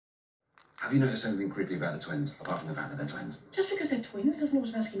Have you noticed anything creepy about the twins, apart from the fact that they're twins? Just because they're twins doesn't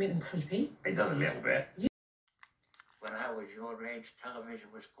automatically make them creepy. It does a little bit. Yeah. When I was your age, television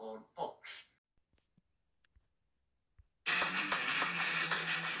was called books.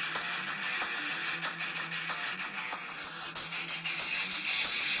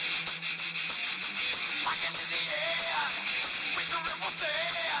 Back into the air, with the ripple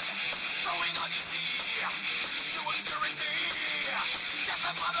sand, throwing on your sea, to obscurity. Death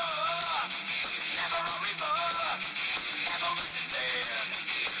of mother, never a rebirth. Evolution dead,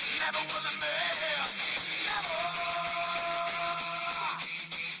 never will a man, never.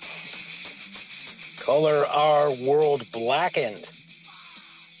 Color Our World Blackened,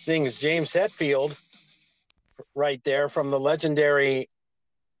 sings James Hetfield right there from the legendary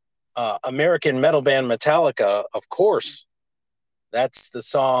American metal band Metallica. Of course, that's the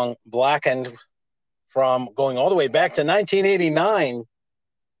song Blackened from going all the way back to 1989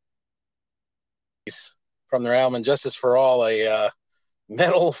 from their album Justice for All, a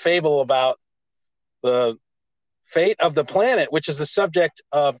metal fable about the fate of the planet, which is the subject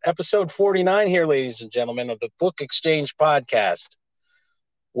of episode 49 here, ladies and gentlemen, of the Book Exchange podcast.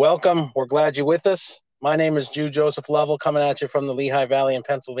 Welcome. We're glad you're with us. My name is Jude Joseph Lovell, coming at you from the Lehigh Valley in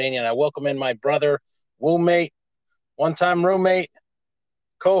Pennsylvania, and I welcome in my brother, roommate, one-time roommate,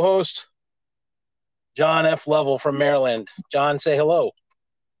 co-host, John F. Lovell from Maryland. John, say hello.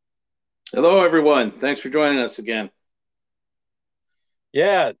 Hello, everyone. Thanks for joining us again.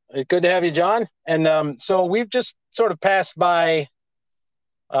 Yeah, good to have you, John. And so we've just sort of passed by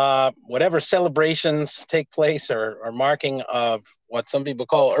whatever celebrations take place or marking of what some people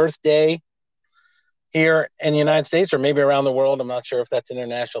call Earth Day here in the United States, or maybe around the world. I'm not sure if that's an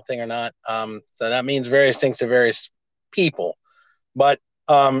international thing or not. So that means various things to various people. But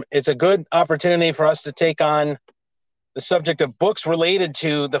it's a good opportunity for us to take on the subject of books related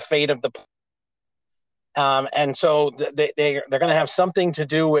to the fate of the and so they're going to have something to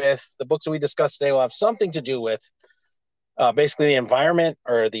do with the books that we discussed today. Will have something to do with basically the environment,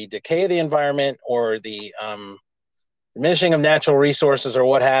 or the decay of the environment, or the diminishing of natural resources, or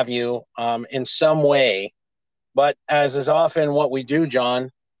what have you, in some way. But as is often what we do, John,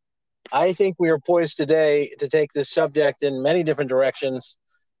 I think we are poised today to take this subject in many different directions.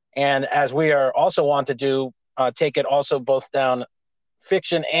 And as we are also want to do, take it also both down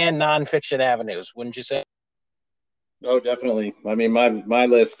fiction and nonfiction avenues, wouldn't you say? Oh, definitely. I mean, my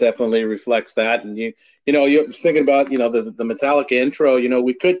list definitely reflects that. And you're thinking about, the Metallica intro.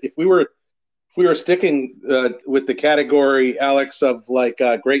 We could, if we were sticking with the category, Alex, of like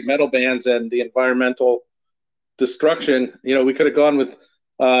great metal bands and the environmental destruction, we could have gone with.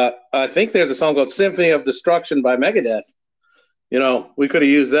 I think there's a song called "Symphony of Destruction" by Megadeth. We could have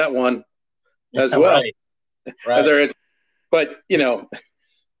used that one as well. Right. As our, but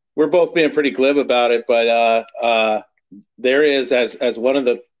we're both being pretty glib about it. But there is, as one of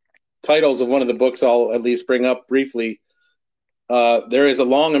the titles of one of the books I'll at least bring up briefly, there is a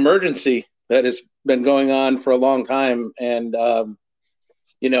long emergency that has been going on for a long time, and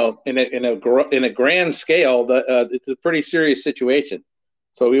in a grand scale, it's a pretty serious situation.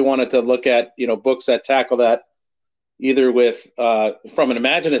 So we wanted to look at books that tackle that, either with from an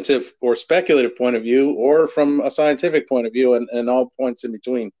imaginative or speculative point of view, or from a scientific point of view, and all points in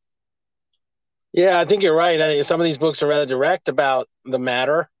between. Yeah, I think you're right. Some of these books are rather direct about the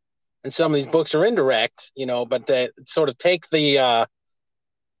matter, and some of these books are indirect, but they sort of take the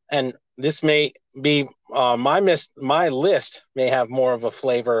and this may be my list may have more of a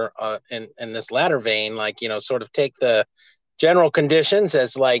flavor in this latter vein, like sort of take the general conditions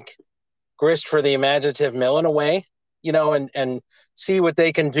as like grist for the imaginative mill in a way, and see what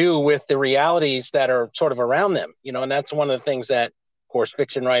they can do with the realities that are sort of around them, and that's one of the things that, of course,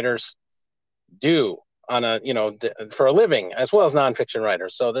 fiction writers do on a, for a living, as well as nonfiction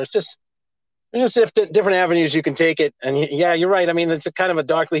writers. So there's just different avenues you can take it. And yeah, you're right. I mean, it's a kind of a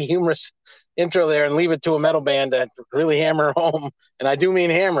darkly humorous intro there, and leave it to a metal band to really hammer home. And I do mean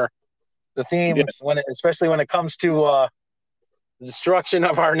hammer the themes, especially when it comes to the destruction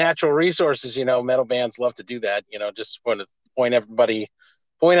of our natural resources. Metal bands love to do that, just want to point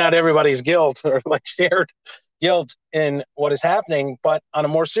out everybody's guilt, or like shared guilt in what is happening. But on a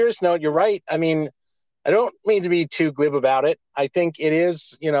more serious note, you're right. I mean, I don't mean to be too glib about it. I think it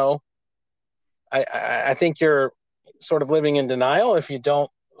is, I think you're sort of living in denial if you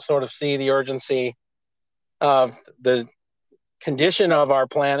don't sort of see the urgency of the condition of our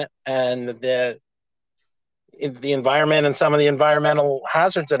planet and the environment and some of the environmental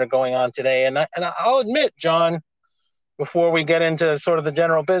hazards that are going on today. And I'll admit, John, before we get into sort of the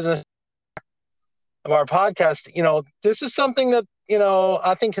general business of our podcast, this is something that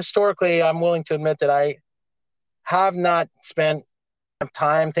I think historically, I'm willing to admit that I have not spent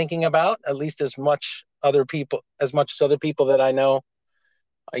time thinking about, at least as much as other people that I know,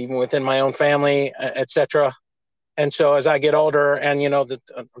 even within my own family, etc. And so as I get older and,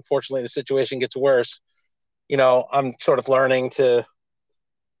 unfortunately the situation gets worse, I'm sort of learning to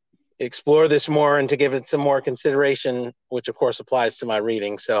explore this more and to give it some more consideration, which of course applies to my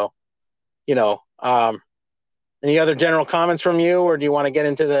reading. So, any other general comments from you, or do you want to get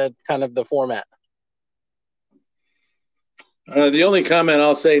into the kind of the format? The only comment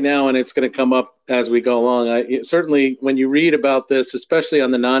I'll say now, and it's going to come up as we go along, certainly when you read about this, especially on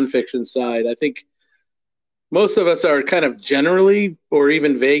the nonfiction side, I think most of us are kind of generally or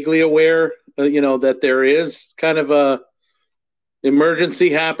even vaguely aware, that there is kind of a emergency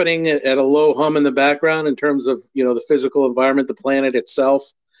happening at a low hum in the background in terms of, the physical environment, the planet itself,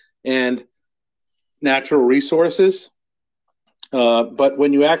 and natural resources. But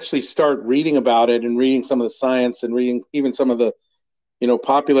when you actually start reading about it and reading some of the science and reading even some of the,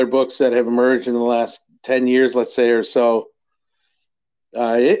 popular books that have emerged in the last 10 years, let's say, or so,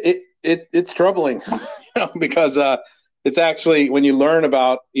 it's troubling, because it's actually, when you learn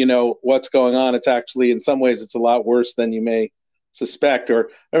about, what's going on, it's actually, in some ways, it's a lot worse than you may suspect, or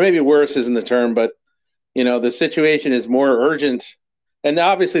maybe worse isn't the term, but, the situation is more urgent. And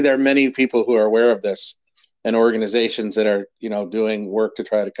obviously there are many people who are aware of this, and organizations that are, doing work to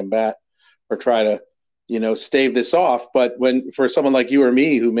try to combat or try to, stave this off. But for someone like you or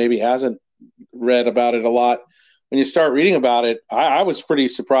me, who maybe hasn't read about it a lot, when you start reading about it, I was pretty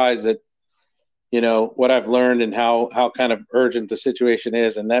surprised at, what I've learned and how kind of urgent the situation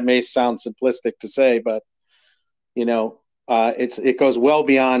is. And that may sound simplistic to say, but, it goes well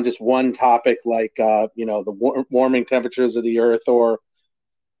beyond just one topic, like, the warming temperatures of the earth, or,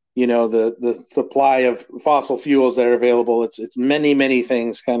 the supply of fossil fuels that are available. It's many, many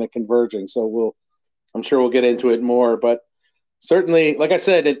things kind of converging. So I'm sure we'll get into it more, but certainly, like I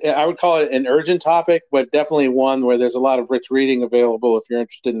said, I would call it an urgent topic, but definitely one where there's a lot of rich reading available if you're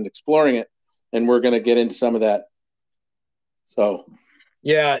interested in exploring it. And we're going to get into some of that. So.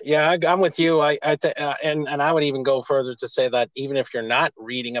 Yeah, I'm with you. And I would even go further to say that even if you're not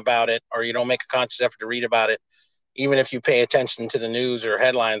reading about it, or you don't make a conscious effort to read about it, even if you pay attention to the news or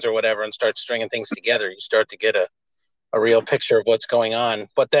headlines or whatever and start stringing things together, you start to get a real picture of what's going on.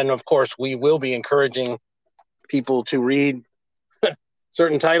 But then, of course, we will be encouraging people to read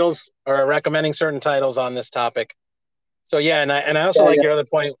certain titles, or recommending certain titles on this topic. So, yeah, and I also like your other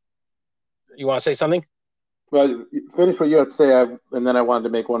point. You want to say something? Well, finish what you had to say, and then I wanted to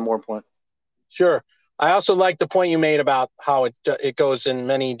make one more point. Sure. I also like the point you made about how it goes in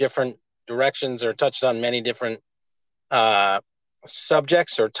many different directions, or touches on many different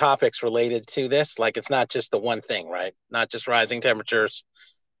subjects or topics related to this. Like, it's not just the one thing, right? Not just rising temperatures.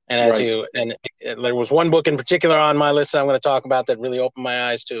 And there was one book in particular on my list that I'm going to talk about that really opened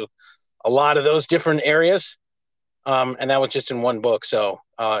my eyes to a lot of those different areas. And that was just in one book. So,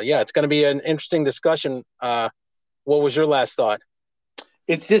 it's going to be an interesting discussion. What was your last thought?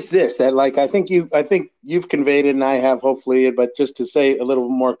 It's just this, that, like, I think you've conveyed it, and I have, hopefully, but just to say a little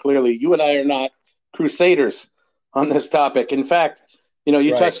more clearly, you and I are not crusaders on this topic. In fact,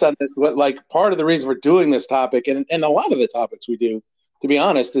 you touched on this, like, part of the reason we're doing this topic, and a lot of the topics we do, to be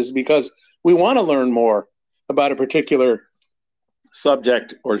honest, is because we want to learn more about a particular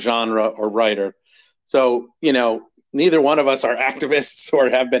subject or genre or writer. So, neither one of us are activists or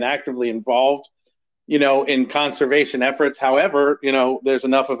have been actively involved, in conservation efforts. However, there's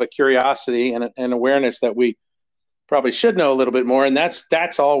enough of a curiosity and awareness that we probably should know a little bit more. And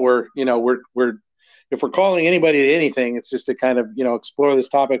that's all we're if we're calling anybody to anything, it's just to kind of, explore this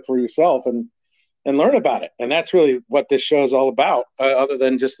topic for yourself and learn about it. And that's really what this show is all about, other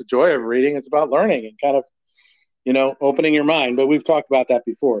than just the joy of reading. It's about learning and kind of, opening your mind. But we've talked about that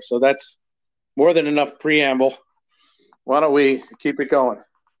before. So that's more than enough preamble. Why don't we keep it going?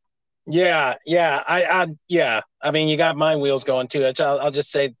 Yeah. I mean, you got my wheels going too. I'll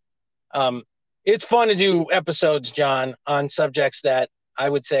just say, it's fun to do episodes, John, on subjects that I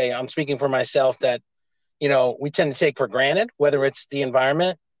would say, I'm speaking for myself, that, we tend to take for granted, whether it's the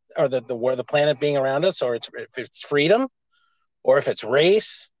environment or the planet being around us, or if it's freedom, or if it's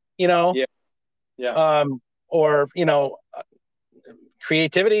race, or,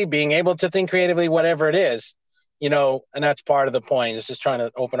 creativity, being able to think creatively, whatever it is, and that's part of the point, is just trying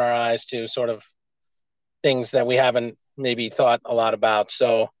to open our eyes to sort of things that we haven't maybe thought a lot about.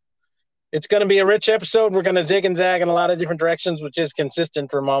 So it's going to be a rich episode. We're going to zig and zag in a lot of different directions, which is consistent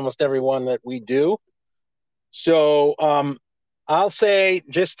from almost everyone that we do. So I'll say,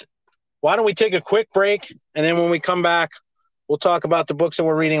 just why don't we take a quick break, and then when we come back, we'll talk about the books that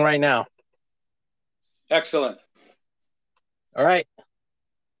we're reading right now. Excellent. All right.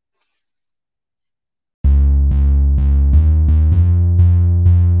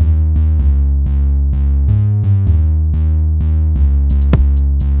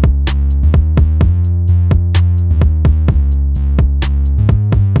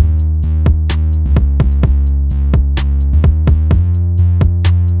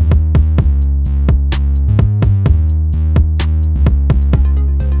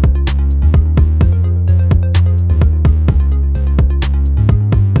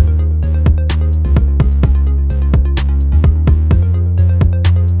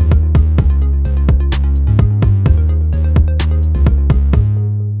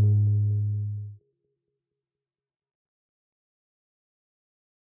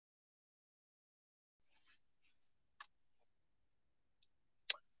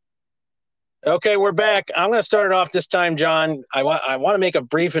 Okay, we're back. I'm going to start it off this time, John. I want to make a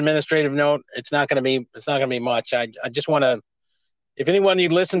brief administrative note. It's not going to be much. I just want to, if anyone you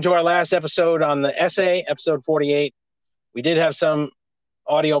listened to our last episode on the essay, episode 48, we did have some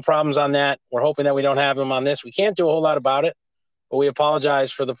audio problems on that. We're hoping that we don't have them on this. We can't do a whole lot about it, but we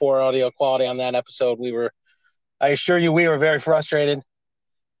apologize for the poor audio quality on that episode. I assure you, we were very frustrated.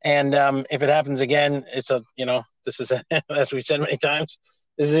 And if it happens again, this is, as we've said many times,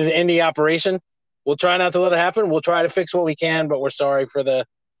 this is an indie operation. We'll try not to let it happen. We'll try to fix what we can, but we're sorry for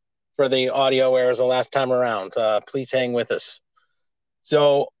the audio errors the last time around. Please hang with us.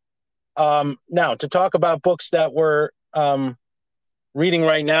 So now to talk about books that we're reading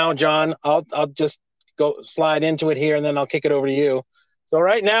right now, John, I'll just slide into it here, and then I'll kick it over to you. So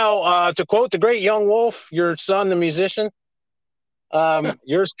right now, to quote the great Young Wolf, your son, the musician,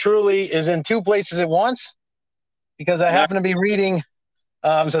 yours truly is in two places at once, because I happen to be reading.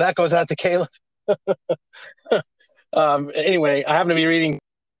 So that goes out to Caleb. Anyway, I happen to be reading,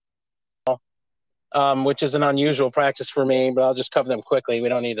 which is an unusual practice for me, but I'll just cover them quickly. We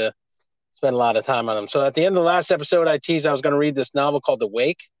don't need to spend a lot of time on them. So at the end of the last episode, I teased I was going to read this novel called The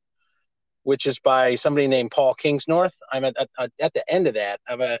Wake, which is by somebody named Paul Kingsnorth. I'm at the end of that.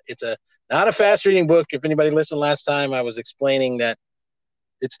 It's not a fast reading book. If anybody listened last time, I was explaining that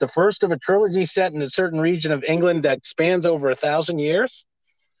it's the first of a trilogy set in a certain region of England that spans over 1,000 years.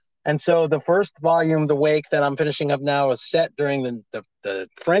 And so the first volume, The Wake, that I'm finishing up now is set during the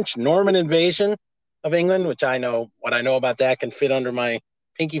French Norman invasion of England, which what I know about that can fit under my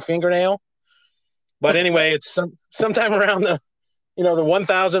pinky fingernail. But anyway, it's sometime around the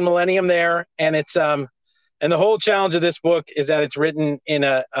 1000 millennium there. And it's, and the whole challenge of this book is that it's written in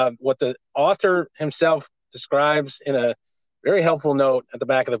what the author himself describes in a very helpful note at the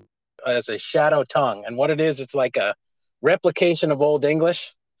back of as a shadow tongue. And what it is, it's like a replication of Old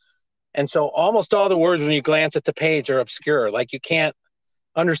English. And so almost all the words when you glance at the page are obscure. Like you can't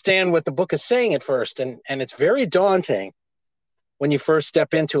understand what the book is saying at first. And it's very daunting when you first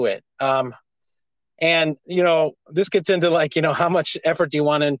step into it. And, this gets into how much effort do you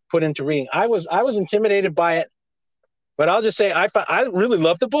want to put into reading? I was intimidated by it, but I'll just say, I really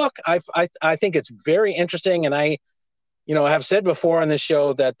love the book. I think it's very interesting. And I have said before on this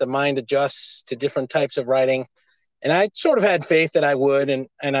show that the mind adjusts to different types of writing. And I sort of had faith that I would,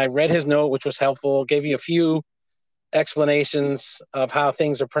 and I read his note, which was helpful, gave you a few explanations of how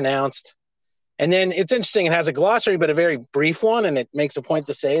things are pronounced. And then it's interesting, it has a glossary, but a very brief one, and it makes a point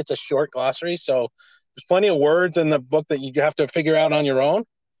to say it's a short glossary. So there's plenty of words in the book that you have to figure out on your own.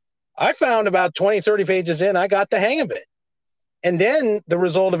 I found about 20, 30 pages in, I got the hang of it. And then the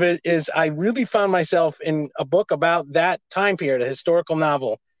result of it is I really found myself in a book about that time period, a historical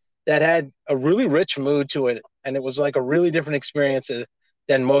novel that had a really rich mood to it. And it was like a really different experience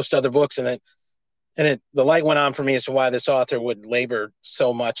than most other books. And the light went on for me as to why this author would labor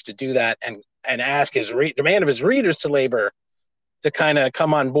so much to do that and ask demand of his readers to labor to kind of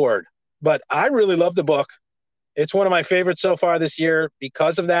come on board. But I really love the book. It's one of my favorites so far this year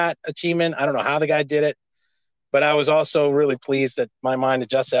because of that achievement. I don't know how the guy did it, but I was also really pleased that my mind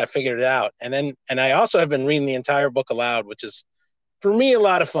adjusted. I figured it out. And I also have been reading the entire book aloud, which is for me a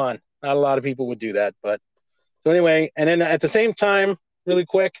lot of fun. Not a lot of people would do that, but so anyway, and then at the same time, really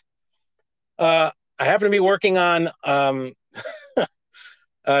quick, I happen to be working on a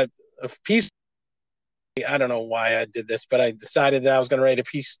piece. I don't know why I did this, but I decided that I was going to write a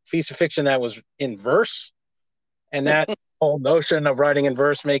piece of fiction that was in verse. And that whole notion of writing in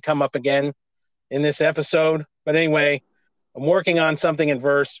verse may come up again in this episode. But anyway, I'm working on something in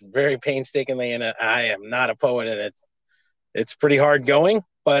verse very painstakingly, and I am not a poet, and it's pretty hard going.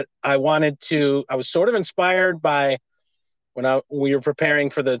 But I was sort of inspired by when we were preparing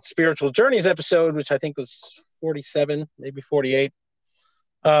for the Spiritual Journeys episode, which I think was 47, maybe 48.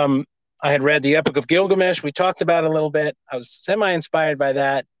 I had read the Epic of Gilgamesh. We talked about it a little bit. I was semi-inspired by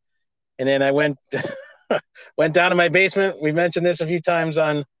that. And then I went down to my basement. We mentioned this a few times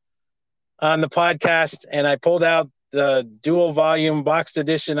on the podcast, and I pulled out the dual volume boxed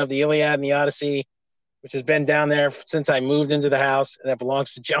edition of the Iliad and the Odyssey, which has been down there since I moved into the house, and that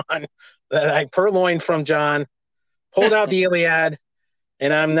belongs to John, that I purloined from John, pulled out the Iliad,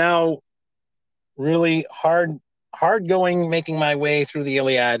 and I'm now really hard going, making my way through the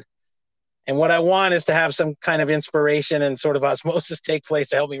Iliad. And what I want is to have some kind of inspiration and sort of osmosis take place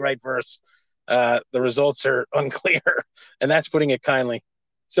to help me write verse. The results are unclear, and that's putting it kindly.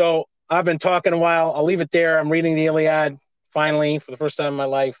 So I've been talking a while. I'll leave it there. I'm reading the Iliad finally for the first time in my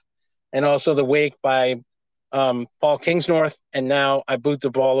life, and also The Wake by Paul Kingsnorth. And now I boot the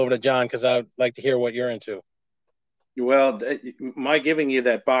ball over to John because I'd like to hear what you're into. Well, my giving you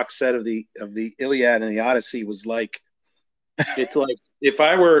that box set of the Iliad and the Odyssey was like, it's like if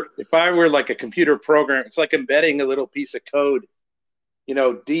I were like a computer program, it's like embedding a little piece of code,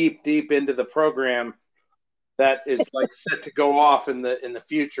 deep into the program that is like set to go off in the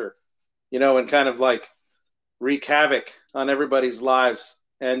future, and kind of like wreak havoc on everybody's lives.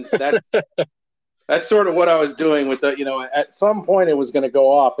 And that's sort of what I was doing with at some point it was going to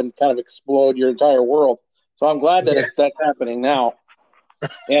go off and kind of explode your entire world. So I'm glad that that's happening now.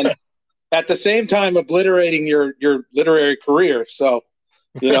 And at the same time, obliterating your literary career. So,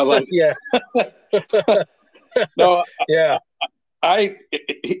 like, yeah. No, yeah.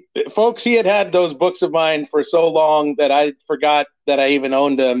 Folks, he had those books of mine for so long that I forgot that I even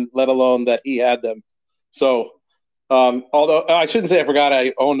owned them, let alone that he had them. So, although I shouldn't say I forgot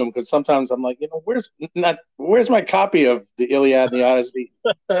I owned them, because sometimes I'm like, where's my copy of the Iliad and the Odyssey?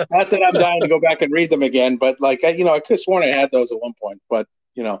 Not that I'm dying to go back and read them again, but like, I could have sworn I had those at one point, but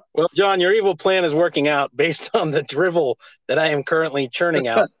Well, John, your evil plan is working out based on the drivel that I am currently churning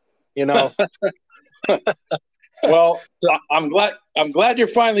out. Well, I'm glad you're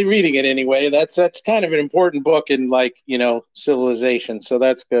finally reading it anyway. That's kind of an important book in civilization. So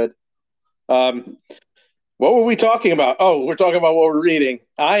that's good. What were we talking about? Oh, we're talking about what we're reading.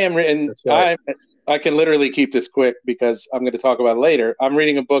 I am reading. Right. I can literally keep this quick because I'm going to talk about it later. I'm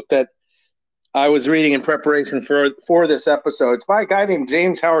reading a book that I was reading in preparation for this episode. It's by a guy named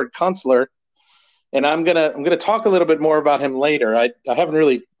James Howard Kunstler, and I'm gonna talk a little bit more about him later. I haven't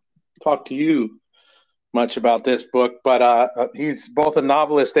really talked to you much about this book, but he's both a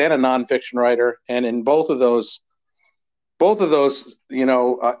novelist and a nonfiction writer, and in both of those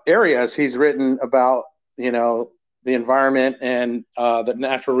areas, he's written about the environment and the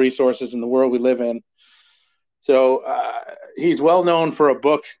natural resources in the world we live in. So he's well known for a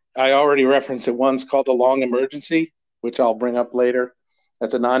book I already referenced it once called The Long Emergency, which I'll bring up later.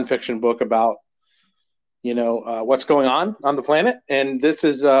 That's a nonfiction book about, what's going on the planet. And this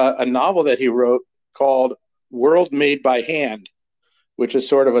is a novel that he wrote called World Made by Hand, which is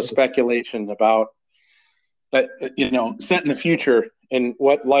sort of a speculation about, set in the future and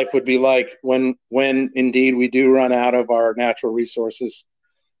what life would be like when indeed we do run out of our natural resources.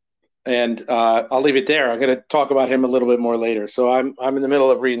 And I'll leave it there. I'm going to talk about him a little bit more later. So I'm in the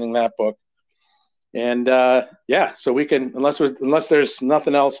middle of reading that book, and so we can, unless there's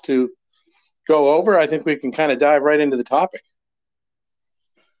nothing else to go over, I think we can kind of dive right into the topic.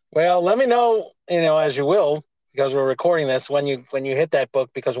 Well, let me know, as you will, because we're recording this when you hit that book,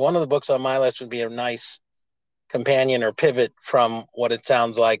 because one of the books on my list would be a nice companion or pivot from what it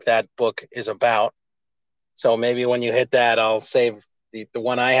sounds like that book is about. So maybe when you hit that, I'll save the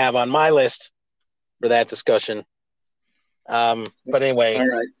one I have on my list for that discussion. But anyway. All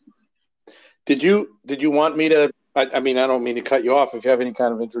right. Did you want me to, I don't mean to cut you off if you have any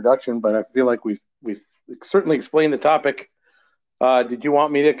kind of introduction, but I feel like we've certainly explained the topic. Did you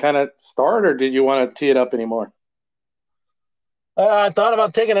want me to kind of start, or did you want to tee it up anymore? I thought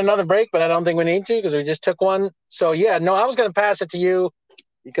about taking another break, but I don't think we need to because we just took one. So I was going to pass it to you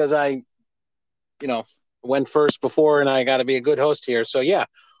because I, went first before, and I got to be a good host here. So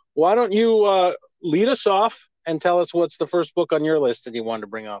why don't you lead us off and tell us what's the first book on your list that you wanted to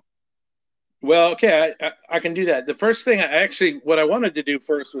bring up? Well, okay, I can do that. The first thing what I wanted to do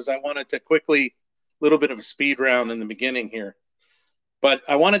first was I wanted to quickly, a little bit of a speed round in the beginning here. But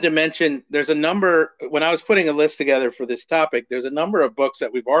I wanted to mention there's a number, when I was putting a list together for this topic, there's a number of books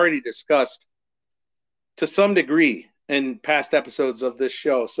that we've already discussed to some degree in past episodes of this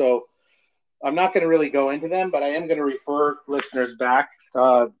show. So I'm not going to really go into them, but I am going to refer listeners back,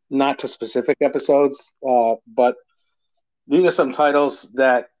 not to specific episodes, but these are some titles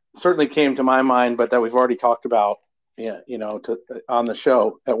that certainly came to my mind, but that we've already talked about, on the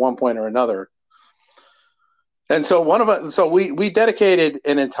show at one point or another. And so we dedicated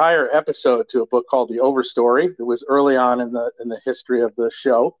an entire episode to a book called The Overstory. It was early on in the history of the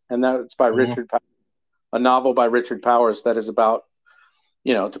show, and that's by Richard Powers, a novel by Richard Powers that is about,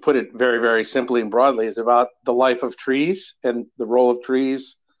 to put it very, very simply and broadly, it's about the life of trees and the role of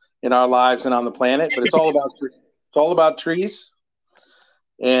trees in our lives and on the planet. But it's all about trees.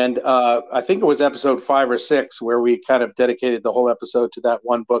 And I think it was episode 5 or 6 where we kind of dedicated the whole episode to that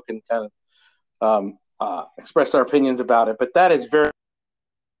one book and kind of express our opinions about it. But that is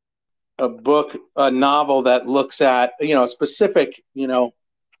a novel that looks at, a specific,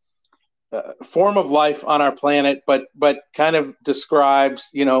 form of life on our planet, but kind of describes,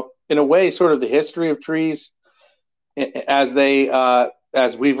 in a way, sort of the history of trees as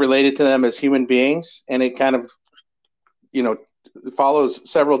we've related to them as human beings. And it kind of,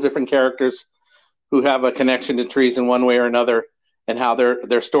 follows several different characters who have a connection to trees in one way or another, and how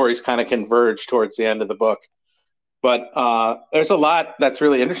their stories kind of converge towards the end of the book. But there's a lot that's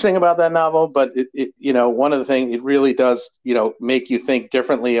really interesting about that novel. But it one of the things it really does, make you think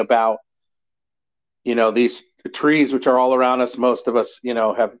differently about, these trees, which are all around us. Most of us,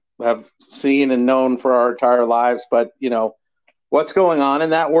 have seen and known for our entire lives. But what's going on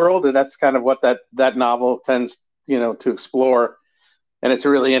in that world, and that's kind of what that novel tends, to explore. And it's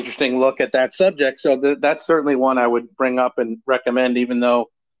a really interesting look at that subject. So that's certainly one I would bring up and recommend, even though,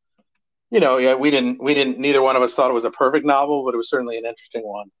 neither one of us thought it was a perfect novel, but it was certainly an interesting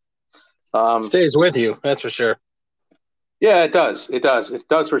one. Stays with you, that's for sure. Yeah, it does. It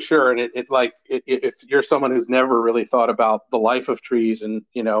does for sure. And if you're someone who's never really thought about the life of trees and,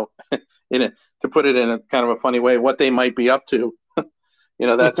 to put it in a kind of a funny way, what they might be up to,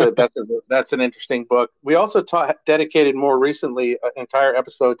 that's an interesting book. We also dedicated more recently an entire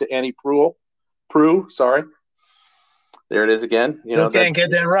episode to Annie Proulx. Sorry, there it is again. Can't get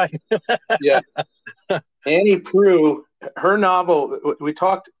that right. Yeah, Annie Proulx. Her novel. We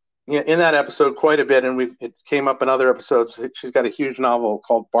talked in that episode quite a bit, and it came up in other episodes. She's got a huge novel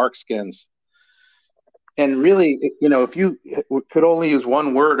called Barkskins. And really, if you could only use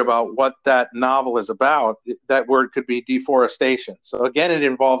one word about what that novel is about, that word could be deforestation. So again, it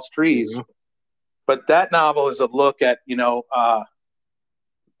involves trees, but that novel is a look at,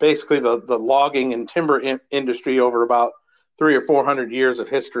 basically the logging and timber industry over about 300 or 400 years of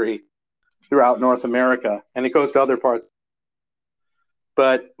history throughout North America, and it goes to other parts.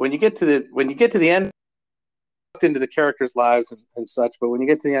 But when you get to the end, into the characters' lives and such, but when you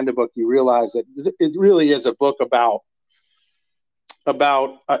get to the end of the book, you realize that it really is a book about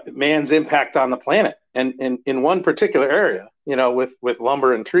man's impact on the planet, and in one particular area, with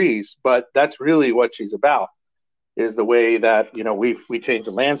lumber and trees. But that's really what she's about, is the way that we change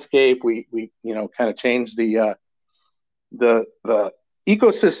the landscape, we kind of change the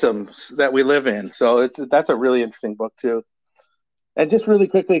ecosystems that we live in. So that's a really interesting book too. And just really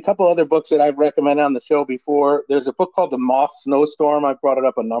quickly, a couple other books that I've recommended on the show before. There's a book called The Moth Snowstorm. I've brought it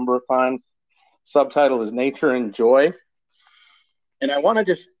up a number of times. Subtitle is Nature and Joy. And I want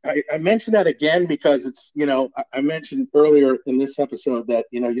to I mention that again because it's, I mentioned earlier in this episode that,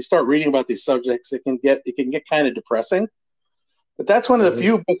 you start reading about these subjects, it can get kind of depressing. But that's one of the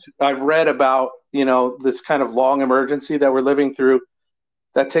few books I've read about, this kind of long emergency that we're living through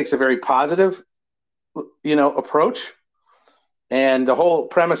that takes a very positive, approach. And the whole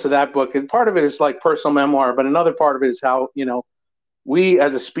premise of that book, and part of it is like personal memoir, but another part of it is how, we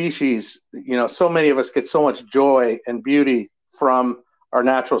as a species, so many of us get so much joy and beauty from our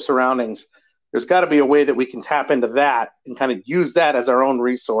natural surroundings. There's got to be a way that we can tap into that and kind of use that as our own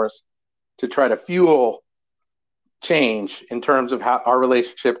resource to try to fuel change in terms of how our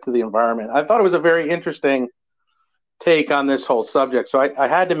relationship to the environment. I thought it was a very interesting take on this whole subject. So I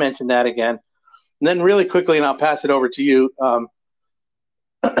had to mention that again. And then really quickly, and I'll pass it over to you,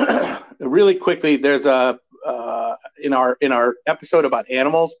 really quickly, there's in our episode about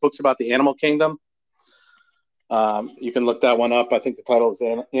animals, books about the animal kingdom. You can look that one up. I think the title is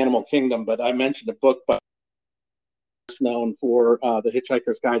Animal Kingdom, but I mentioned a book known for the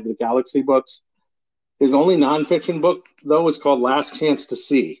Hitchhiker's Guide to the Galaxy books. His only nonfiction book, though, is called Last Chance to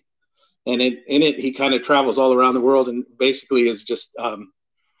See. And in it, he kind of travels all around the world and basically is just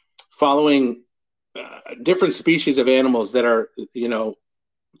following different species of animals that are,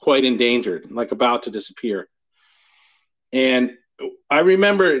 quite endangered, like about to disappear. And I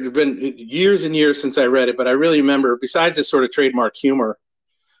remember, it had been years and years since I read it, but I really remember, besides this sort of trademark humor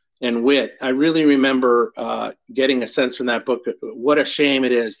and wit, I really remember getting a sense from that book, what a shame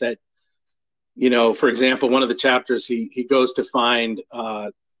it is that, for example, one of the chapters, he goes to find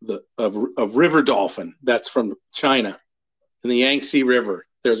a river dolphin that's from China in the Yangtze River.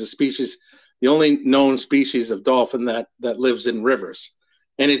 There's a species the only known species of dolphin that lives in rivers,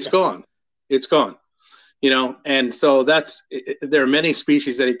 and it's gone. It's gone. And so there are many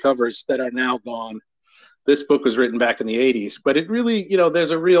species that he covers that are now gone. This book was written back in the 80s, but it really,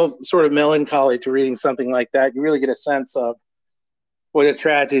 there's a real sort of melancholy to reading something like that. You really get a sense of what a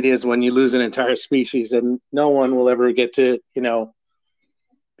tragedy it is when you lose an entire species, and no one will ever get to,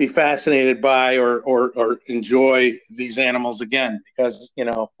 be fascinated by or enjoy these animals again, because,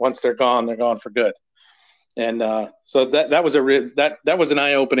 once they're gone for good. And so that was that was an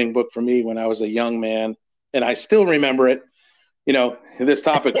eye-opening book for me when I was a young man, and I still remember it. This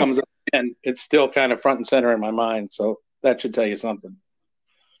topic comes up and it's still kind of front and center in my mind. So that should tell you something.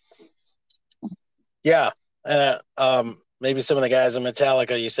 Yeah. Maybe some of the guys in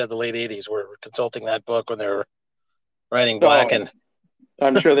Metallica, you said the late 80s, were consulting that book when they were writing Blackened.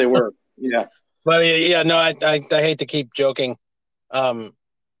 I'm sure they were. Yeah. But I hate to keep joking.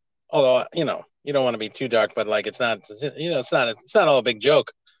 Although, you don't want to be too dark, but like, it's not all a big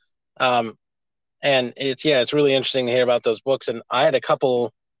joke. And it's really interesting to hear about those books. And I had a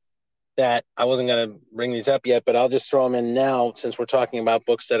couple that I wasn't going to bring these up yet, but I'll just throw them in now since we're talking about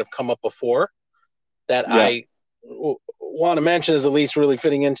books that have come up before that I want to mention as at least really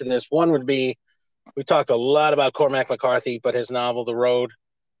fitting into this. One would be, we talked a lot about Cormac McCarthy, but his novel, The Road,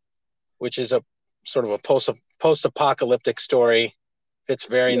 which is a sort of a post-apocalyptic story, fits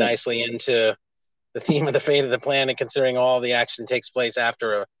very nicely into the theme of the fate of the planet, considering all the action takes place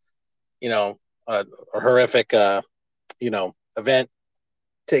after a horrific, event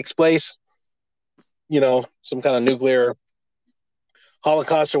takes place, some kind of nuclear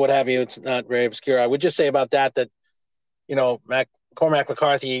holocaust or what have you. It's not very obscure. I would just say about that, Cormac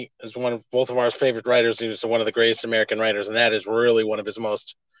McCarthy is one of both of our favorite writers. He's one of the greatest American writers, and that is really one of his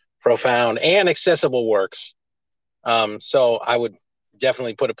most profound and accessible works. So I would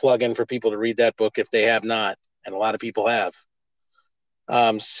definitely put a plug in for people to read that book if they have not, and a lot of people have.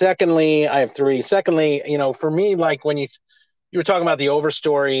 Secondly, I have three. Secondly, for me, like when you were talking about the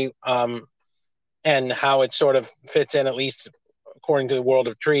Overstory, and how it sort of fits in, at least according to the World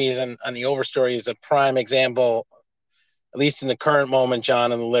of Trees, and the Overstory is a prime example, at least in the current moment,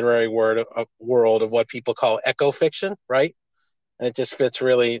 John, in the literary world of what people call eco fiction, right? And it just fits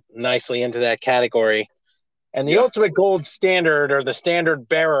really nicely into that category. And the ultimate gold standard, or the standard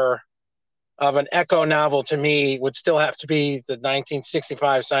bearer of an eco novel, to me would still have to be the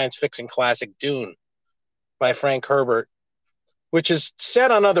 1965 science fiction classic Dune by Frank Herbert, which is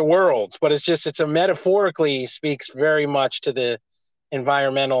set on other worlds, but it's a metaphorically speaks very much to the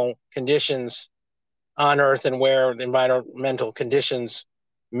environmental conditions on Earth and where the environmental conditions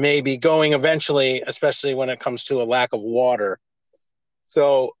may be going eventually, especially when it comes to a lack of water.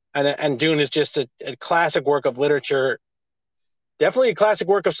 So, and Dune is just a classic work of literature, definitely a classic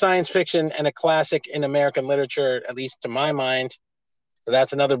work of science fiction, and a classic in American literature, at least to my mind. So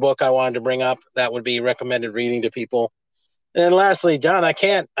that's another book I wanted to bring up that would be recommended reading to people. And then lastly, John, I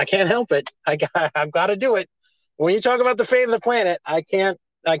can't help it. I've got to do it. When you talk about the fate of the planet, I can't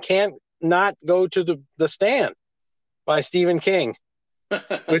not go to the Stand by Stephen King,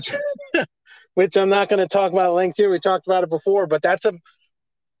 which I'm not going to talk about at length here. We talked about it before, but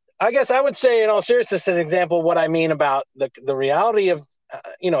I guess I would say, in all seriousness, an example of what I mean about the reality of,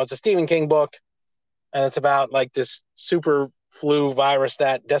 it's a Stephen King book, and it's about like this super flu virus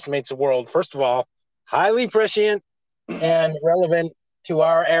that decimates the world. First of all, highly prescient and relevant to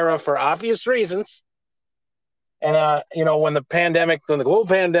our era for obvious reasons. And, when the global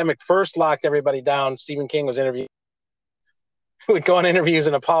pandemic first locked everybody down, Stephen King was interviewed. He would go on interviews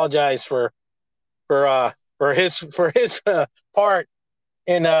and apologize for his part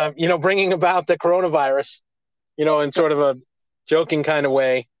in, bringing about the coronavirus, in sort of a joking kind of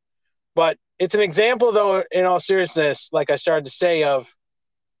way. But it's an example, though, in all seriousness, like I started to say, of,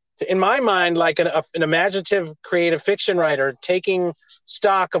 in my mind, like an imaginative creative fiction writer taking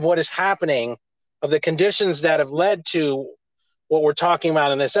stock of what is happening, of the conditions that have led to what we're talking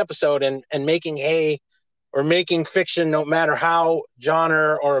about in this episode, and making hay or making fiction, no matter how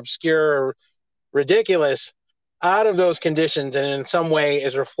genre or obscure or ridiculous, out of those conditions, and in some way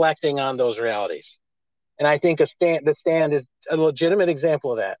is reflecting on those realities. And I think the Stand is a legitimate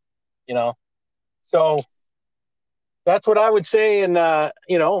example of that, So that's what I would say. And,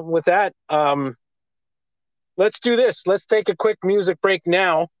 with that, let's do this. Let's take a quick music break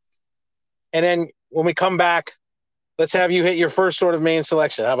now. And then when we come back, let's have you hit your first sort of main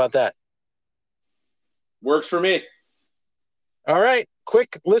selection. How about that? Works for me. All right.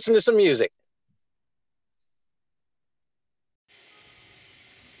 Quick listen to some music.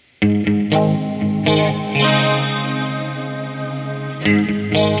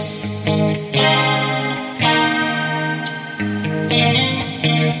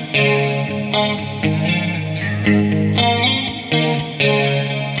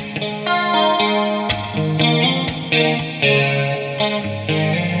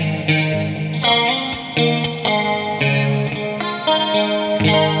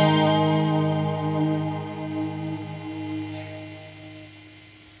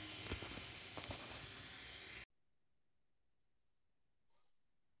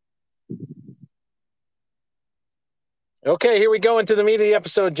 Okay, here we go into the meat of the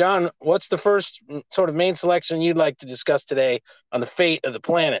episode. John, what's the first sort of main selection you'd like to discuss today on the fate of the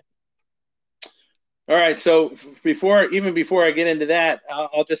planet? All right, so before I get into that,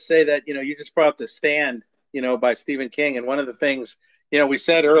 I'll just say that, you just brought up The Stand, by Stephen King. And one of the things, we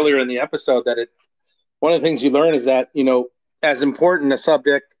said earlier in the episode that one of the things you learn is that, as important a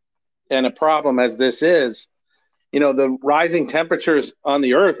subject and a problem as this is, the rising temperatures on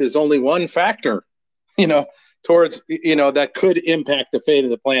the earth is only one factor, towards, that could impact the fate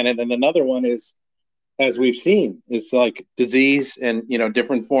of the planet. And another one is, as we've seen, is like disease and,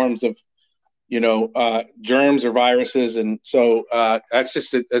 different forms of, germs or viruses. And so that's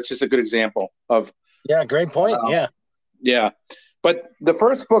just a good example of. Yeah, great point. Yeah. But the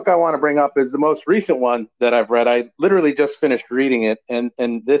first book I want to bring up is the most recent one that I've read. I literally just finished reading it. And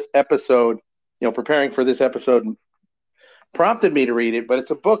this episode, preparing for this episode prompted me to read it. But it's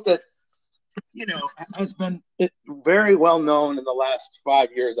a book that, has been very well known in the last 5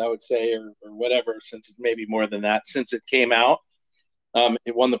 years, I would say, or whatever, since it maybe more than that, since it came out.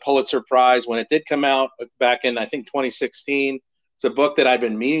 It won the Pulitzer Prize when it did come out back in, I think, 2016. It's a book that I've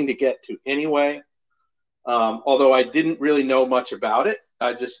been meaning to get to anyway, although I didn't really know much about it.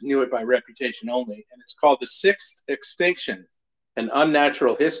 I just knew it by reputation only. And it's called The Sixth Extinction, An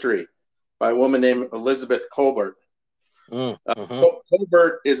Unnatural History by a woman named Elizabeth Kolbert.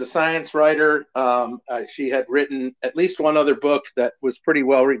 Kolbert is a science writer. She had written at least one other book that was pretty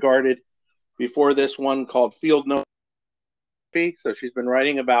well regarded before this one, called Field Notes. So she's been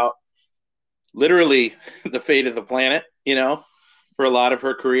writing about literally the fate of the planet, for a lot of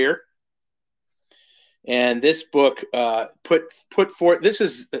her career. And this book put forth, this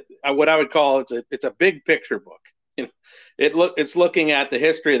is what I would call, it's a big picture book. It's looking at the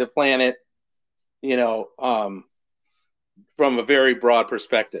history of the planet, from a very broad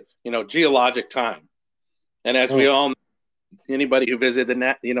perspective, geologic time. And as we all know, anybody who visited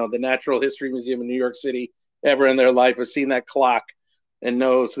the Natural History Museum in New York City ever in their life has seen that clock and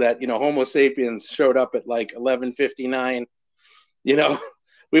knows that, Homo sapiens showed up at like 11:59.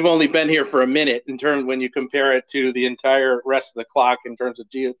 We've only been here for a minute in terms, when you compare it to the entire rest of the clock in terms of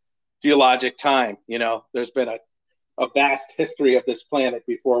geologic time. There's been a vast history of this planet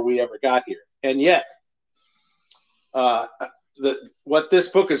before we ever got here. And yet, what this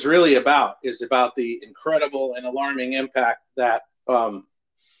book is really about is about the incredible and alarming impact that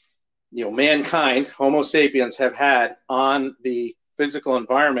mankind, Homo sapiens, have had on the physical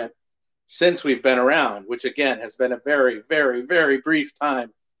environment since we've been around, which again has been a very, very, very brief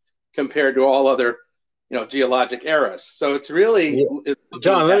time compared to all other geologic eras. So it's really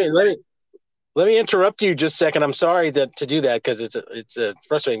John, let me interrupt you just a second. I'm sorry to do that, because it's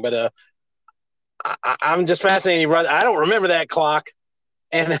frustrating, but I'm just fascinated. I don't remember that clock,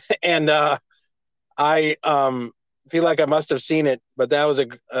 and I feel like I must have seen it, but that was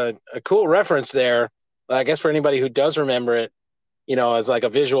a cool reference there. I guess for anybody who does remember it, as like a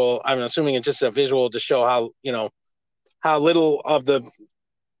visual, I'm assuming it's just a visual to show how little of the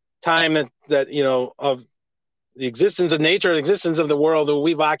time that of the existence of nature, the existence of the world that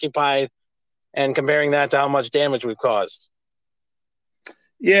we've occupied, and comparing that to how much damage we've caused.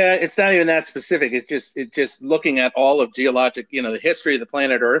 Yeah, it's not even that specific. It's just looking at all of geologic, the history of the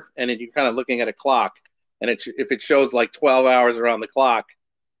planet Earth, and then you're kind of looking at a clock, and if it shows like 12 hours around the clock,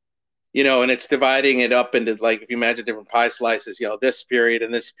 and it's dividing it up into, like, if you imagine different pie slices, this period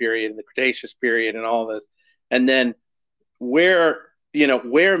and this period and the Cretaceous period and all this, and then where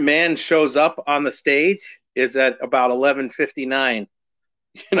man shows up on the stage is at about 11:59.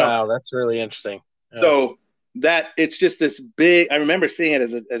 Wow, that's really interesting. Yeah. So that it's just this big, I remember seeing it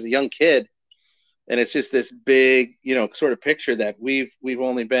as a young kid, and it's just this big, sort of picture that we've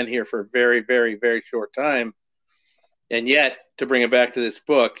only been here for a very, very, very short time. And yet, to bring it back to this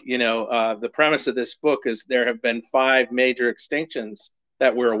book, the premise of this book is there have been 5 major extinctions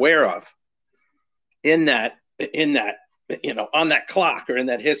that we're aware of in that, on that clock, or in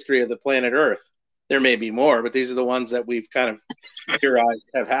that history of the planet Earth. There may be more, but these are the ones that we've kind of theorized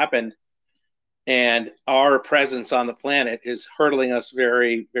have happened. And our presence on the planet is hurtling us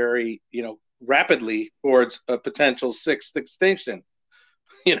very, very, rapidly towards a potential 6th extinction,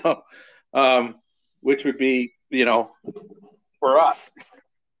 which would be, for us,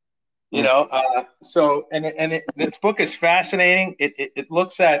 so, this book is fascinating. It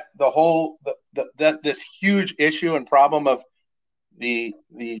looks at the whole, this huge issue and problem of the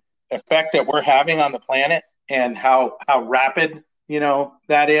effect that we're having on the planet, and how rapid,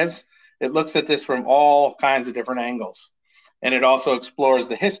 that is. It looks at this from all kinds of different angles. And it also explores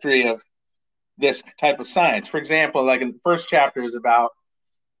the history of this type of science. For example, like in the first chapter is about,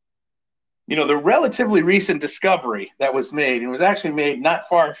 the relatively recent discovery that was made. It was actually made not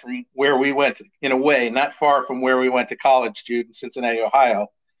far from where we went, in a way, not far from where we went to college, Jude, in Cincinnati, Ohio.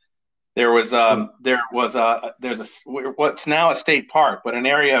 There's what's now a state park, but an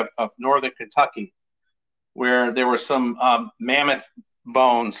area of northern Kentucky where there were some mammoth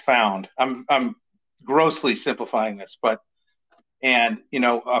bones found. I'm grossly simplifying this, a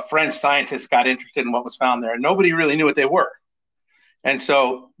French scientist got interested in what was found there, and nobody really knew what they were. And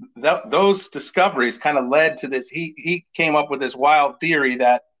so those discoveries kind of led to this. He came up with this wild theory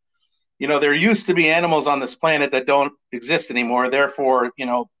that, there used to be animals on this planet that don't exist anymore. Therefore,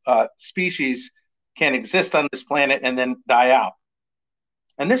 species can exist on this planet and then die out.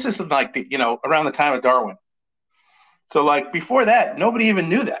 And this is like, around the time of Darwin. So like before that, nobody even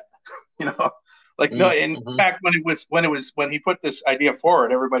knew that, no. In fact, when he put this idea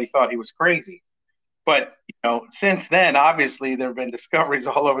forward, everybody thought he was crazy. But, since then, obviously, there have been discoveries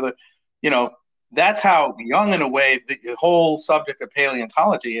all over that's how young, in a way, the whole subject of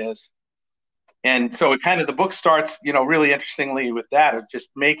paleontology is. And so the book starts, really interestingly with that, of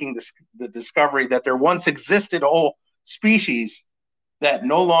just making the discovery that there once existed whole species that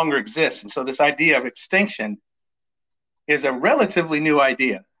no longer exist. And so this idea of extinction is a relatively new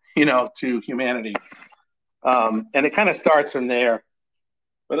idea, to humanity. And it kind of starts from there.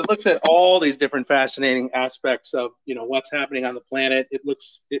 But it looks at all these different fascinating aspects of, what's happening on the planet. It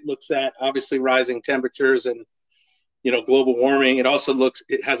looks at obviously rising temperatures and, global warming. It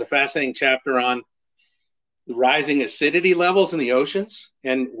has a fascinating chapter on the rising acidity levels in the oceans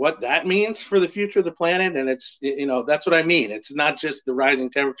and what that means for the future of the planet. And it's, that's what I mean. It's not just the rising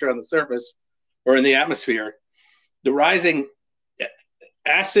temperature on the surface or in the atmosphere. The rising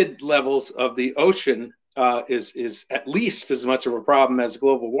acid levels of the ocean is at least as much of a problem as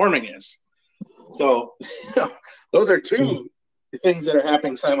global warming is. So those are two things that are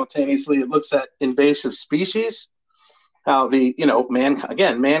happening simultaneously. It looks at invasive species, how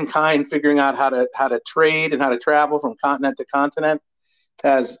mankind figuring out how to trade and how to travel from continent to continent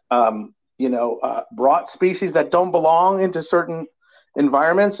has brought species that don't belong into certain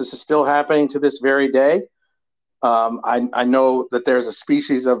environments. This is still happening to this very day. I know that there's a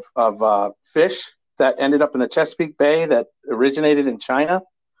species of fish that ended up in the Chesapeake Bay that originated in China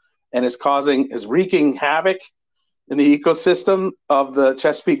and is wreaking havoc in the ecosystem of the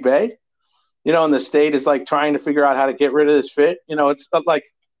Chesapeake Bay. And the state is like trying to figure out how to get rid of this fish. It's like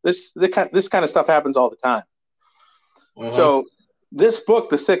this kind of stuff happens all the time. Mm-hmm. So this book,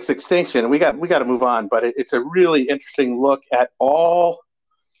 The Sixth Extinction, we got to move on, but it's a really interesting look at all.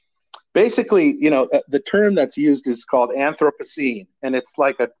 Basically, the term that's used is called Anthropocene, and it's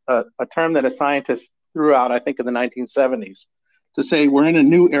like a term that a scientist threw out, I think, in the 1970s to say we're in a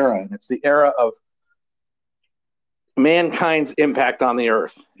new era, and it's the era of mankind's impact on the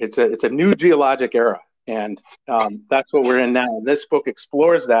Earth. It's a new geologic era, and that's what we're in now. And this book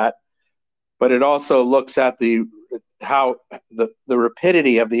explores that, but it also looks at the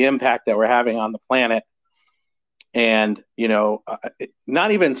rapidity of the impact that we're having on the planet. And,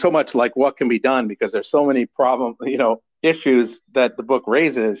 not even so much like what can be done, because there's so many issues that the book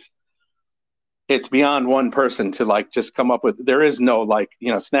raises. It's beyond one person to just come up with. There is no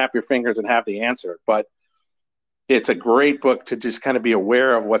snap your fingers and have the answer. But it's a great book to just kind of be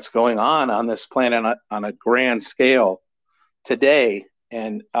aware of what's going on this planet on a grand scale today,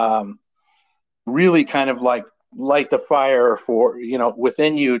 and really kind of light the fire for,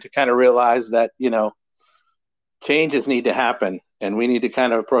 within you to kind of realize that, changes need to happen, and we need to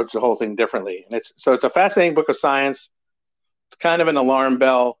kind of approach the whole thing differently. And it's a fascinating book of science. It's kind of an alarm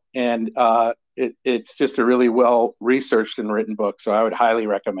bell, and it's just a really well researched and written book. So I would highly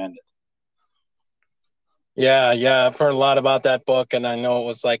recommend it. Yeah, I've heard a lot about that book, and I know it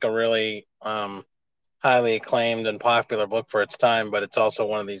was like a really highly acclaimed and popular book for its time. But it's also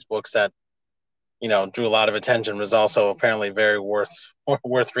one of these books that drew a lot of attention. Was also apparently very worth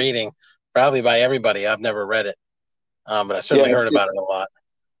reading, probably by everybody. I've never read it. But I certainly heard about it a lot.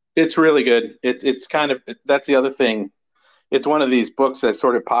 It's really good. It's kind of, that's the other thing. It's one of these books that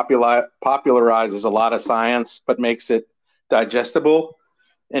sort of popularizes a lot of science, but makes it digestible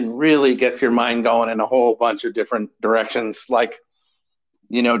and really gets your mind going in a whole bunch of different directions. Like,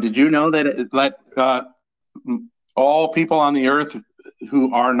 did you know that all people on the earth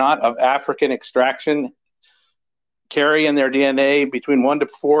who are not of African extraction carry in their DNA between 1% to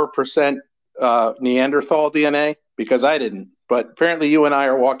 4% Neanderthal DNA? Because I didn't, but apparently you and I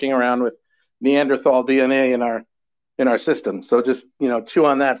are walking around with Neanderthal DNA in in our system. So just, chew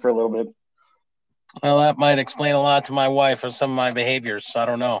on that for a little bit. Well, that might explain a lot to my wife or some of my behaviors. I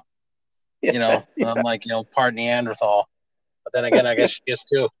don't know. Yeah. I'm like, part Neanderthal. But then again, I guess she is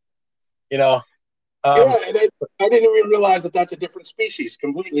too. Yeah, and I didn't even realize that that's a different species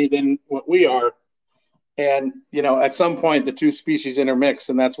completely than what we are. And, at some point, the two species intermix,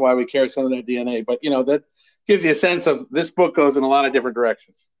 and that's why we carry some of that DNA. But, that gives you a sense of this book goes in a lot of different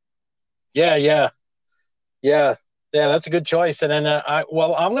directions. Yeah, that's a good choice. And then, I'm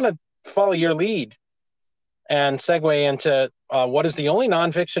going to follow your lead and segue into what is the only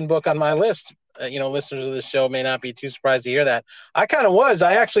nonfiction book on my list. Listeners of this show may not be too surprised to hear that. I kind of was.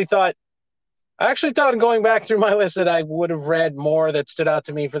 I actually thought in going back through my list that I would have read more that stood out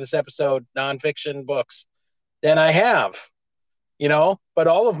to me for this episode, nonfiction books, than I have. But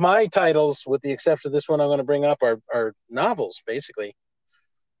all of my titles, with the exception of this one I'm going to bring up, are novels, basically.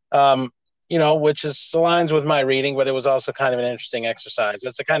 Which aligns with my reading, but it was also kind of an interesting exercise.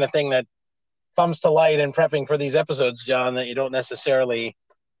 That's the kind of thing that comes to light in prepping for these episodes, John, that you don't necessarily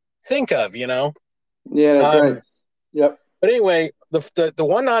think of, Yeah, that's right. Yep. But anyway, the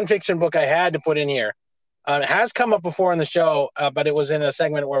one nonfiction book I had to put in here has come up before in the show, but it was in a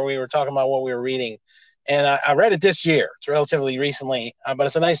segment where we were talking about what we were reading. And I read it this year. It's relatively recently, but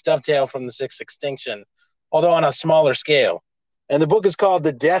it's a nice dovetail from the Sixth Extinction, although on a smaller scale. And the book is called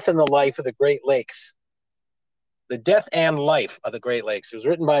The Death and the Life of the Great Lakes. The Death and Life of the Great Lakes. It was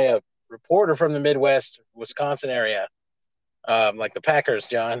written by a reporter from the Midwest, Wisconsin area, like the Packers,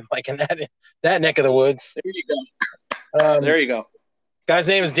 John, like in that neck of the woods. There you go. There you go. Guy's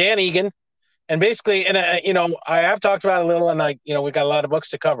name is Dan Egan. And basically, I have talked about it a little, and we've got a lot of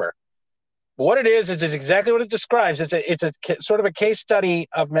books to cover. But what it is exactly what it describes. It's a sort of a case study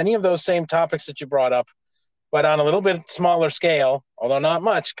of many of those same topics that you brought up, but on a little bit smaller scale, although not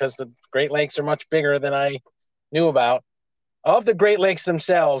much, because the Great Lakes are much bigger than I knew about, of the Great Lakes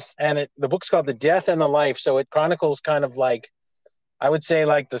themselves. And the book's called The Death and the Life. So it chronicles kind of like, I would say,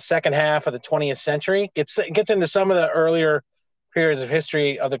 like the second half of the 20th century. It gets into some of the earlier periods of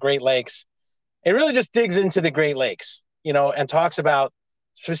history of the Great Lakes. It really just digs into the Great Lakes, and talks about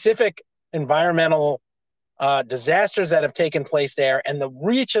specific environmental disasters that have taken place there and the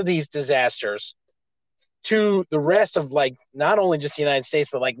reach of these disasters to the rest of, like, not only just the United States,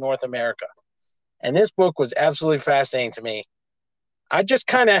 but like North America. And this book was absolutely fascinating to me. I just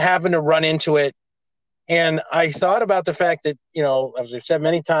kind of happened to run into it. And I thought about the fact that, as we've said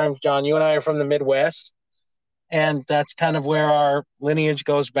many times, John, you and I are from the Midwest, and that's kind of where our lineage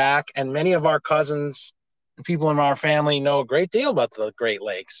goes back. And many of our cousins and people in our family know a great deal about the Great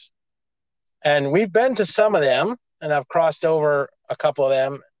Lakes. And we've been to some of them, and I've crossed over a couple of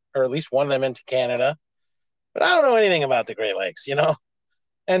them, or at least one of them, into Canada. But I don't know anything about the Great Lakes,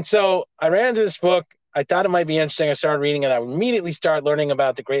 And so I ran into this book. I thought it might be interesting. I started reading it. I immediately started learning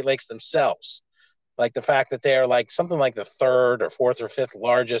about the Great Lakes themselves, like the fact that they are like something like the third or fourth or fifth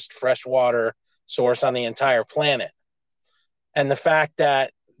largest freshwater source on the entire planet. And the fact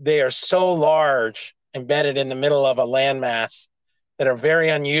that they are so large, embedded in the middle of a landmass, that are very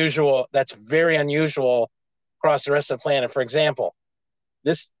unusual. That's very unusual across the rest of the planet. For example,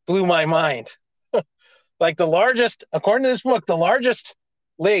 this blew my mind. Like the largest, according to this book, the largest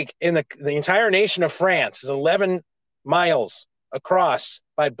lake in the entire nation of France is 11 miles across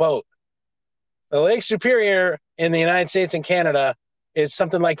by boat. The Lake Superior in the United States and Canada is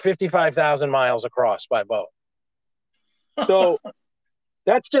something like 55,000 miles across by boat. So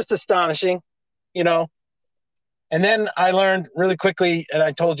that's just astonishing, And then I learned really quickly, and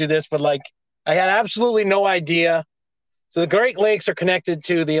I told you this, but like I had absolutely no idea. So the Great Lakes are connected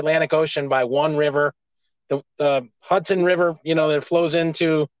to the Atlantic Ocean by one river. The Hudson River, that flows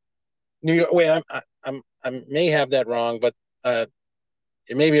into New York. Wait, I may have that wrong, but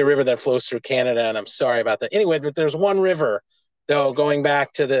it may be a river that flows through Canada, and I'm sorry about that. Anyway, there's one river, though, going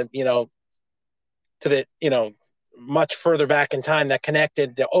back to the much further back in time that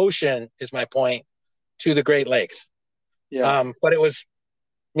connected the ocean, is my point, to the Great Lakes. Yeah. But it was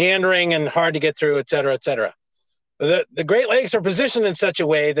meandering and hard to get through, et cetera, et cetera. The Great Lakes are positioned in such a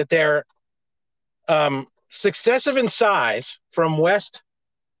way that they're successive in size from west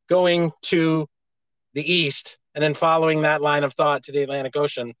going to the east, and then following that line of thought to the Atlantic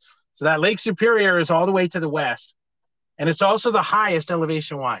Ocean. So that Lake Superior is all the way to the west, and it's also the highest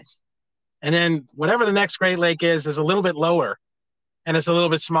elevation-wise. And then whatever the next Great Lake is a little bit lower, and it's a little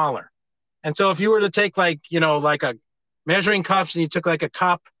bit smaller. And so if you were to take like a measuring cups, and you took like a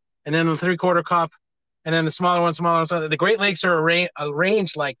cup, and then a 3/4 cup, and then the smaller one, so the Great Lakes are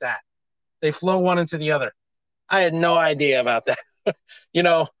arranged like that. They flow one into the other. I had no idea about that.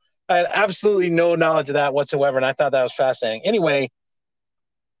 I had absolutely no knowledge of that whatsoever, and I thought that was fascinating. Anyway,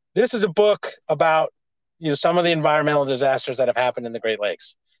 this is a book about some of the environmental disasters that have happened in the Great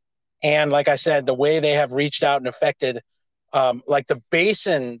Lakes. And like I said, the way they have reached out and affected like the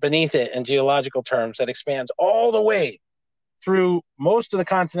basin beneath it in geological terms that expands all the way through most of the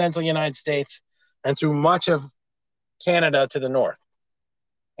continental United States and through much of Canada to the north.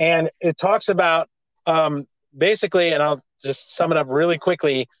 And it talks about basically, and I'll just sum it up really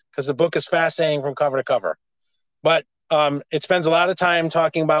quickly because the book is fascinating from cover to cover. But it spends a lot of time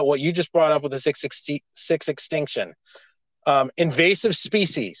talking about what you just brought up with the sixth extinction. Invasive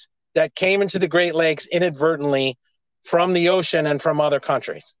species that came into the Great Lakes inadvertently from the ocean and from other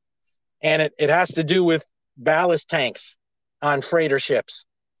countries. And it has to do with ballast tanks on freighter ships.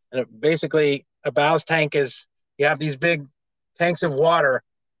 And basically, a ballast tank is, you have these big tanks of water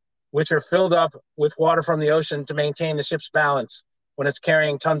which are filled up with water from the ocean to maintain the ship's balance when it's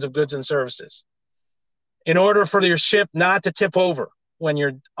carrying tons of goods and services. In order for your ship not to tip over when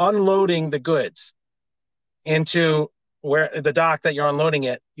you're unloading the goods into where the dock that you're unloading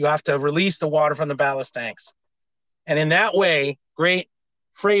it, you have to release the water from the ballast tanks. And in that way, great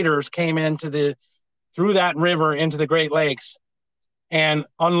freighters came through that river into the Great Lakes and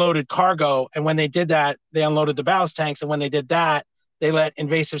unloaded cargo. And when they did that, they unloaded the ballast tanks. And when they did that, they let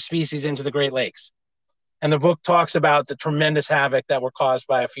invasive species into the Great Lakes. And the book talks about the tremendous havoc that were caused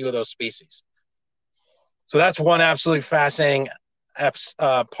by a few of those species. So that's one absolutely fascinating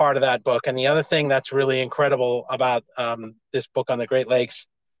part of that book. And the other thing that's really incredible about this book on the Great Lakes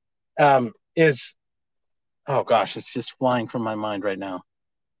is, oh gosh, it's just flying from my mind right now.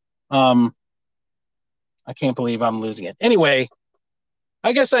 I can't believe I'm losing it. Anyway,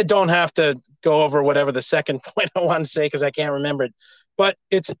 I guess I don't have to go over whatever the second point I want to say because I can't remember it. But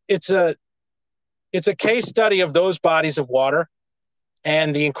it's a case study of those bodies of water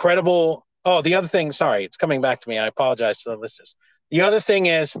and the incredible. Oh, the other thing, sorry, it's coming back to me. I apologize to the listeners. The other thing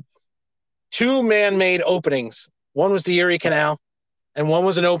is 2 man-made openings. One was the Erie Canal, and one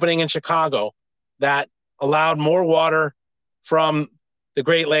was an opening in Chicago that allowed more water from the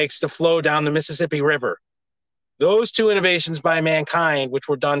Great Lakes to flow down the Mississippi River. Those 2 innovations by mankind, which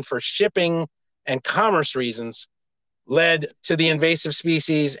were done for shipping and commerce reasons, led to the invasive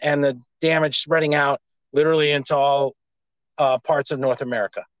species and the damage spreading out literally into all parts of North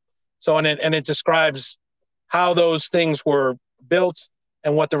America. So, and it describes how those things were built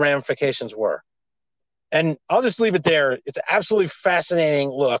and what the ramifications were. And I'll just leave it there. It's an absolutely fascinating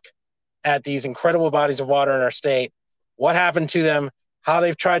look at these incredible bodies of water in our state, what happened to them, how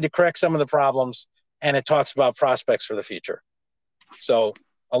they've tried to correct some of the problems, and it talks about prospects for the future. So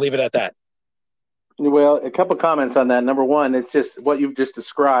I'll leave it at that. Well, a couple comments on that. Number one, it's just what you've just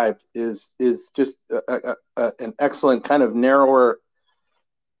described is just an excellent kind of narrower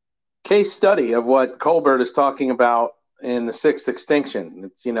case study of what Colbert is talking about in the sixth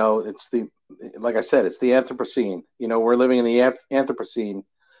extinction. It's, like I said, it's the Anthropocene. We're living in the Anthropocene,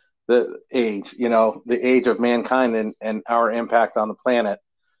 the age, the age of mankind and our impact on the planet.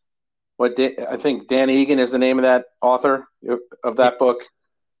 I think Dan Egan is the name of that author of that book.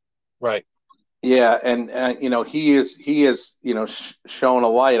 Right. Yeah. And, he is shown a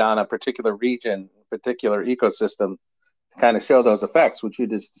light on a particular region, particular ecosystem, kind of show those effects, which you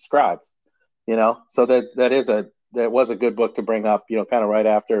just described, so that was a good book to bring up, kind of right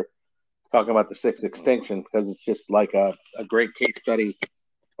after talking about the sixth extinction, because it's just like a great case study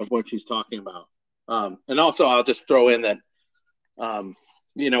of what she's talking about. And also I'll just throw in that,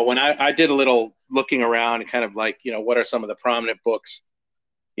 when I did a little looking around and kind of like, what are some of the prominent books,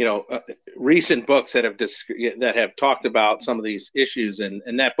 recent books that have talked about some of these issues.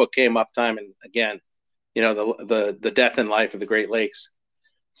 And that book came up time and again, the death and life of the Great Lakes.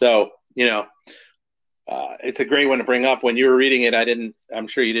 So, it's a great one to bring up. When you were reading it, I'm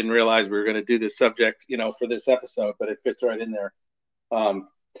sure you didn't realize we were going to do this subject, for this episode, but it fits right in there. Yeah.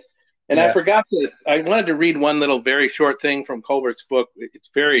 I wanted to read one little very short thing from Colbert's book. It's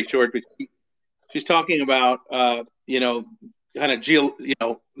very short, but she's talking about, kind of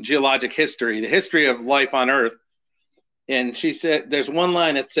geologic history, the history of life on Earth. And she said, there's one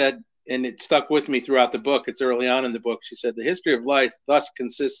line that said, and it stuck with me throughout the book. It's early on in the book. She said, the history of life thus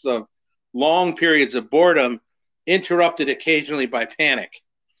consists of long periods of boredom, interrupted occasionally by panic.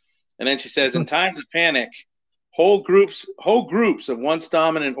 And then she says, in times of panic, whole groups of once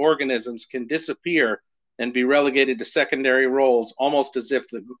dominant organisms can disappear and be relegated to secondary roles, almost as if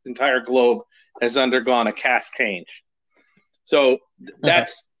the entire globe has undergone a cast change. So the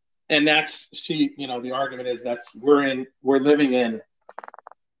argument is we're living in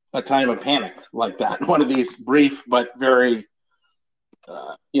a time of panic like that. One of these brief but very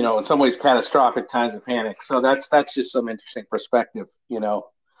in some ways catastrophic times of panic. So that's just some interesting perspective,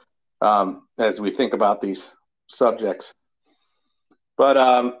 as we think about these subjects. But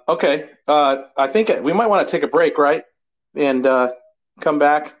okay, I think we might want to take a break, right? And come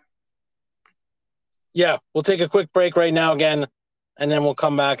back. Yeah, we'll take a quick break right now again, and then we'll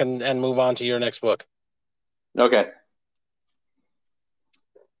come back and move on to your next book. Okay.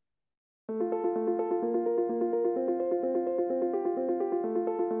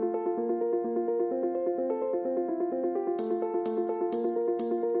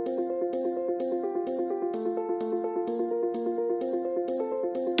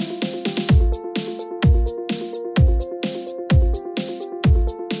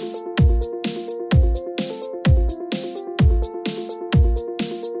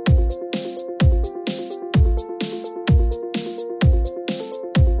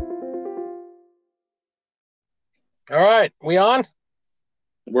 All right, we on?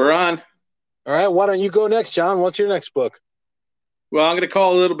 We're on. All right, why don't you go next, John? What's your next book? Well, I'm going to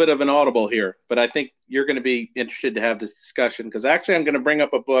call a little bit of an audible here, but I think you're going to be interested to have this discussion because actually I'm going to bring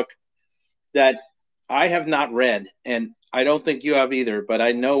up a book that I have not read, and I don't think you have either, but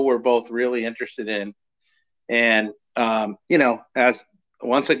I know we're both really interested in. And, as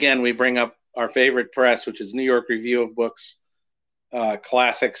once again, we bring up our favorite press, which is New York Review of Books,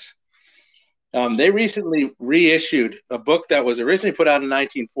 Classics. They recently reissued a book that was originally put out in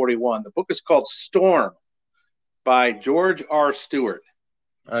 1941. The book is called Storm by George R. Stewart.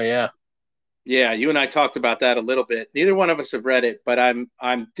 Oh, yeah. Yeah, you and I talked about that a little bit. Neither one of us have read it, but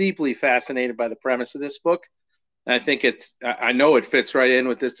I'm deeply fascinated by the premise of this book. And I think I know it fits right in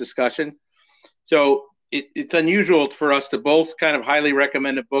with this discussion. So it's unusual for us to both kind of highly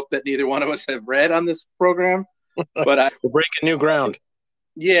recommend a book that neither one of us have read on this program. But we're breaking new ground.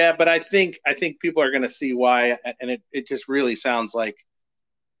 Yeah, but I think people are going to see why, and it just really sounds like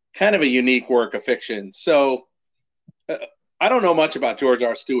kind of a unique work of fiction. So I don't know much about George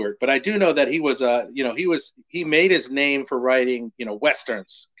R. Stewart, but I do know that he was he made his name for writing,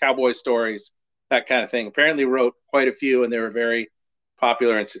 Westerns, cowboy stories, that kind of thing. Apparently wrote quite a few, and they were very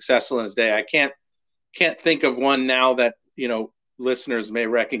popular and successful in his day. I can't think of one now that, listeners may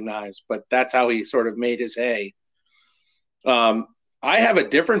recognize, but that's how he sort of made his hay. I have a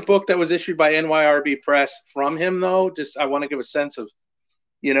different book that was issued by NYRB Press from him, though. Just I want to give a sense of,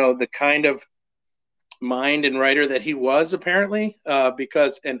 the kind of mind and writer that he was, apparently,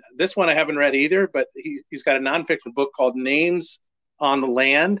 because, and this one I haven't read either, but he's got a nonfiction book called Names on the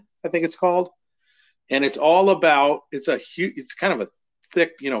Land, I think it's called. And it's all about, it's kind of a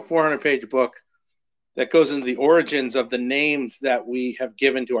thick, 400-page book that goes into the origins of the names that we have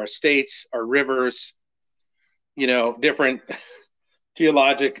given to our states, our rivers, different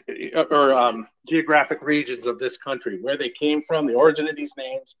geographic regions of this country, where they came from, the origin of these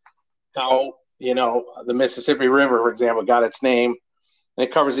names, how, the Mississippi River, for example, got its name, and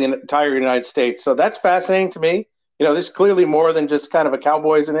it covers the entire United States. So that's fascinating to me. There's clearly more than just kind of a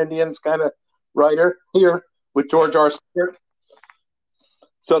cowboys and Indians kind of writer here with George R. Stewart.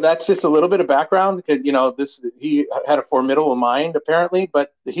 So that's just a little bit of background. He had a formidable mind, apparently,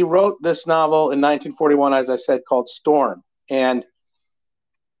 but he wrote this novel in 1941, as I said, called Storm. And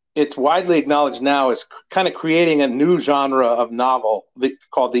it's widely acknowledged now as kind of creating a new genre of novel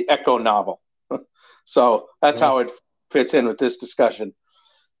called the echo novel. So that's how it fits in with this discussion.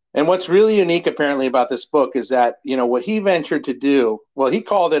 And what's really unique, apparently, about this book is that, what he ventured to do, well, he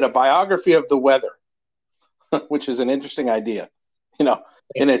called it a biography of the weather, which is an interesting idea,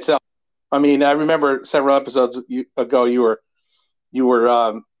 in itself. I mean, I remember several episodes ago, you were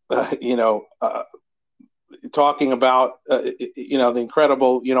talking about, the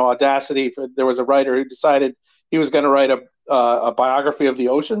incredible, audacity. There was a writer who decided he was going to write a biography of the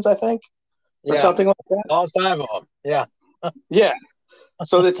oceans, I think, or something like that. All 5 of them. Yeah. Yeah.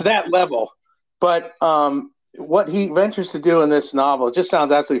 So it's that level. But what he ventures to do in this novel, it just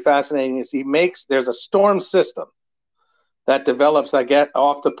sounds absolutely fascinating, is there's a storm system that develops, I guess,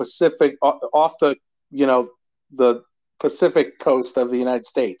 off the Pacific coast of the United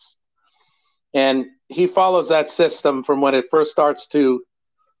States. And he follows that system from when it first starts to,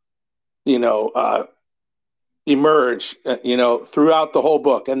 emerge, throughout the whole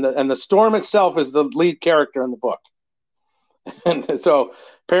book. And the storm itself is the lead character in the book. And so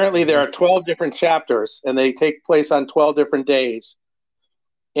apparently there are 12 different chapters, and they take place on 12 different days.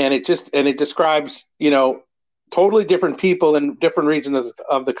 And it describes, totally different people in different regions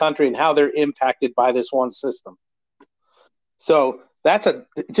of the country and how they're impacted by this one system. So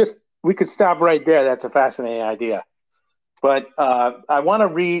we could stop right there. That's a fascinating idea. But I want to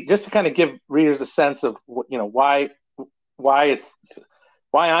read, just to kind of give readers a sense of, why it's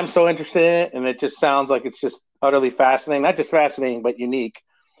why I'm so interested in it, and it just sounds like it's just utterly fascinating. Not just fascinating, but unique.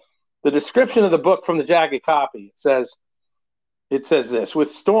 The description of the book from the jacket copy, it says this: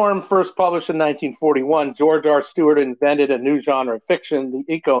 with Storm first published in 1941, George R. Stewart invented a new genre of fiction, the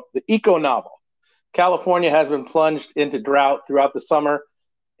eco novel. California has been plunged into drought throughout the summer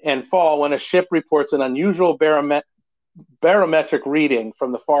and fall when a ship reports an unusual barometric reading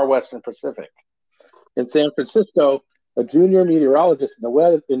from the far western Pacific. In San Francisco, a junior meteorologist in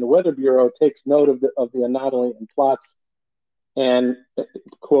the Weather Bureau takes note of the anomaly and plots an,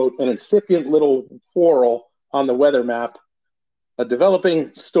 quote, an incipient little whorl on the weather map. A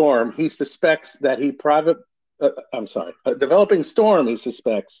developing storm he suspects that he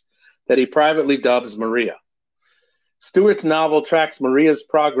privately dubs Maria. Stewart's novel tracks Maria's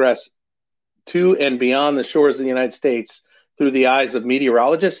progress to and beyond the shores of the United States through the eyes of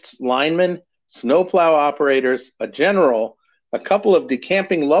meteorologists, linemen, snowplow operators, a general, a couple of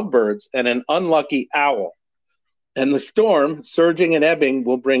decamping lovebirds, and an unlucky owl. And the storm, surging and ebbing,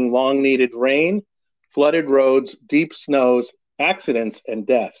 will bring long-needed rain, flooded roads, deep snows, accidents, and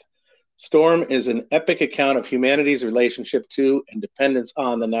death. Storm is an epic account of humanity's relationship to and dependence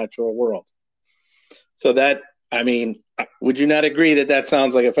on the natural world. So that, I mean, would you not agree that that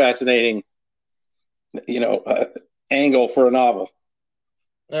sounds like a fascinating, angle for a novel?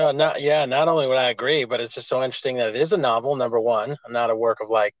 No, not only would I agree, but it's just so interesting that it is a novel, number one, not a work of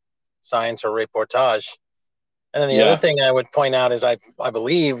like science or reportage. And then the other thing I would point out is I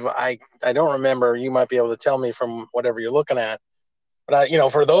believe, I don't remember, you might be able to tell me from whatever you're looking at, but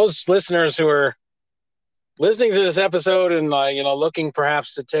for those listeners who are listening to this episode and looking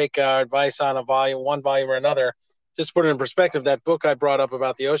perhaps to take our advice on one volume or another, just put it in perspective, that book I brought up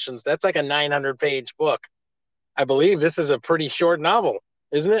about the oceans, that's like a 900-page book. I believe this is a pretty short novel,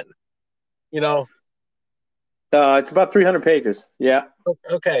 isn't it? It's about 300 pages. Yeah.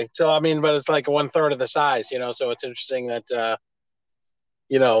 Okay. So, but it's like 1/3 of the size, so it's interesting that,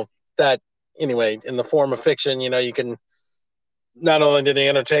 that anyway, in the form of fiction, you can, not only did he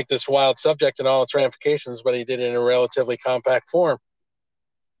undertake this wild subject and all its ramifications, but he did it in a relatively compact form.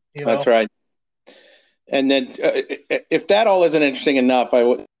 That's right. And then if that all isn't interesting enough,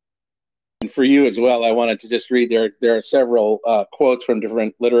 and for you as well, I wanted to just read, there are several quotes from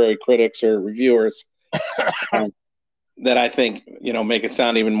different literary critics or reviewers that I think, make it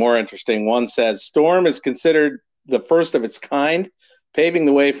sound even more interesting. One says, Storm is considered the first of its kind, paving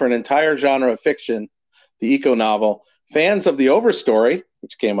the way for an entire genre of fiction, the eco-novel. Fans of the Overstory,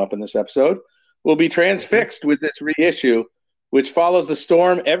 which came up in this episode, will be transfixed with this reissue, which follows the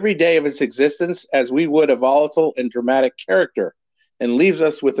Storm every day of its existence as we would a volatile and dramatic character, and leaves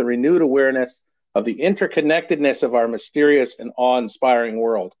us with a renewed awareness of the interconnectedness of our mysterious and awe-inspiring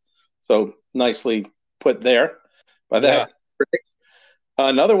world. So nicely put there by that. Yeah.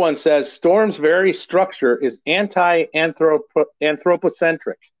 Another one says, Storm's very structure is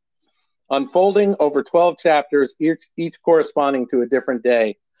anthropocentric, unfolding over 12 chapters, each corresponding to a different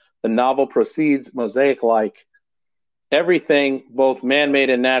day. The novel proceeds mosaic-like. Everything, both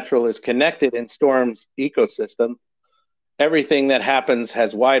man-made and natural, is connected in Storm's ecosystem. Everything that happens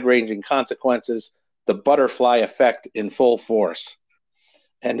has wide-ranging consequences, the butterfly effect in full force.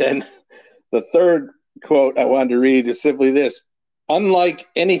 And then the third quote I wanted to read is simply this: unlike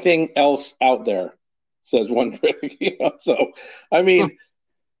anything else out there, says one critic. So, it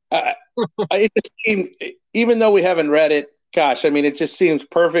just seemed, even though we haven't read it, gosh, it just seems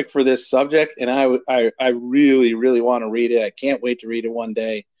perfect for this subject, and I really, really want to read it. I can't wait to read it one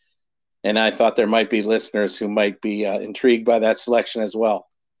day. And I thought there might be listeners who might be intrigued by that selection as well.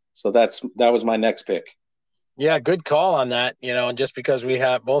 So that was my next pick. Yeah, good call on that. And just because we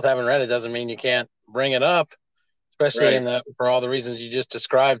both haven't read it doesn't mean you can't bring it up, especially for all the reasons you just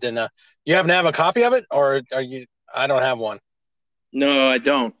described. And you happen to have a copy of it, or are you? I don't have one. No, I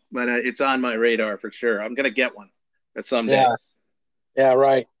don't, but it's on my radar for sure. I'm gonna get one at some day. Yeah,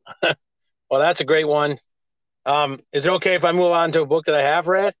 right. Well, that's a great one. Is it okay if I move on to a book that I have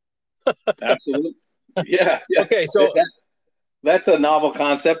read? Absolutely. Yeah. Okay, so that's a novel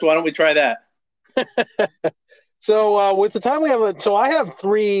concept. Why don't we try that? So with the time we have, so I have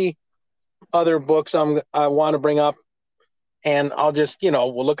 3 other books I want to bring up, and I'll just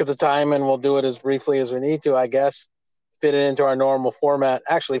we'll look at the time and we'll do it as briefly as we need to, I guess, fit it into our normal format.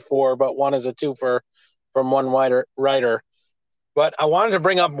 Actually 4, but one is a 2 from one writer. But I wanted to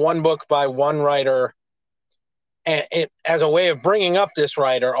bring up one book by one writer, and it as a way of bringing up this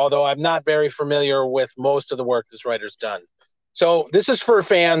writer, although I'm not very familiar with most of the work this writer's done. So this is for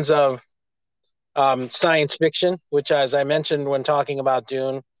fans of science fiction, which, as I mentioned when talking about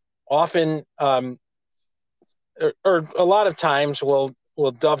Dune, often or a lot of times will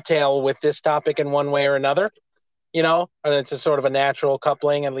will dovetail with this topic in one way or another, and it's a sort of a natural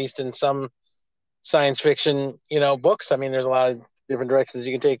coupling, at least in some science fiction, books. I mean, there's a lot of different directions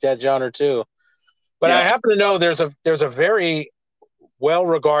you can take that genre too. But I happen to know there's a very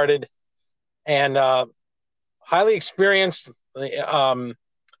well-regarded and highly experienced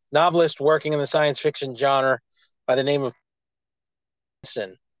novelist working in the science fiction genre by the name of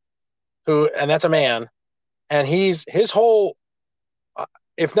Benson, and that's a man, and his whole,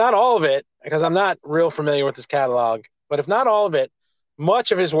 if not all of it, because I'm not real familiar with his catalog, but if not all of it,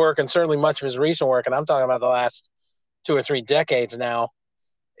 much of his work, and certainly much of his recent work, and I'm talking about the last 2 or 3 decades now,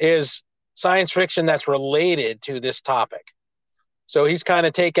 is science fiction that's related to this topic. So he's kind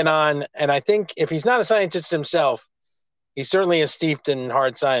of taken on, and I think if he's not a scientist himself, he certainly is steeped in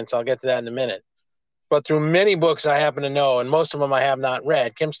hard science. I'll get to that in a minute. But through many books I happen to know, and most of them I have not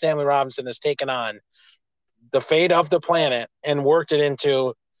read, Kim Stanley Robinson has taken on the fate of the planet and worked it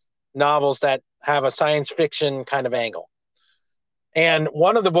into novels that have a science fiction kind of angle. And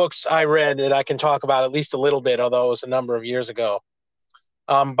one of the books I read that I can talk about at least a little bit, although it was a number of years ago.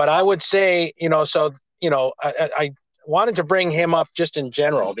 But I would say, I wanted to bring him up just in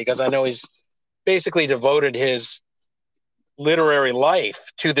general because I know he's basically devoted his literary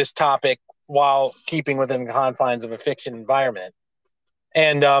life to this topic while keeping within the confines of a fiction environment.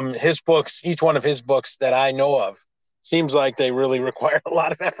 And his books, each one of his books that I know of, seems like they really require a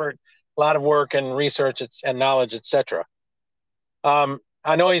lot of effort, a lot of work and research and knowledge, etc.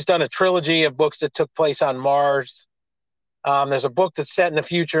 I know he's done a trilogy of books that took place on Mars. There's a book that's set in the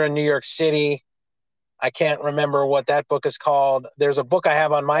future in New York City. I can't remember what that book is called. There's a book I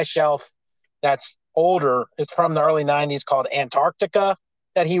have on my shelf that's older. It's from the early 90s called Antarctica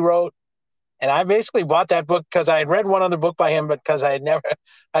that he wrote. And I basically bought that book because I had read one other book by him, but because I've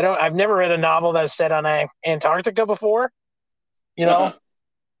never read a novel that's set on Antarctica before, and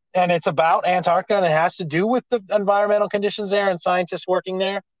it's about Antarctica and it has to do with the environmental conditions there and scientists working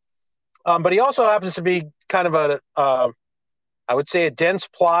there. But he also happens to be kind of I would say a dense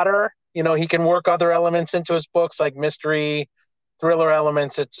plotter. He can work other elements into his books like mystery, thriller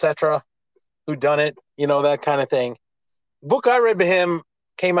elements, etc. Whodunit, that kind of thing. The book I read by him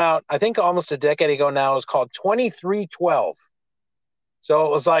came out, I think, almost a decade ago now. It was called 2312. So it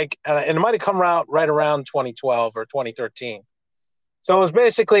was like, and it might have come out right around 2012 or 2013. So it was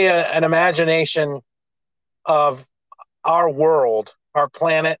basically an imagination of our world, our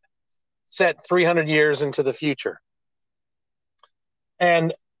planet, set 300 years into the future.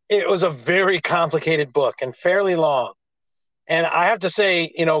 And it was a very complicated book and fairly long. And I have to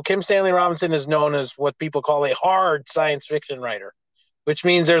say, Kim Stanley Robinson is known as what people call a hard science fiction writer, which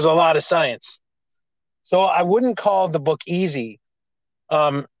means there's a lot of science. So I wouldn't call the book easy.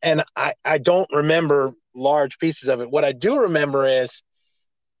 And I don't remember large pieces of it. What I do remember is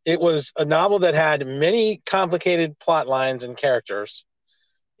it was a novel that had many complicated plot lines and characters.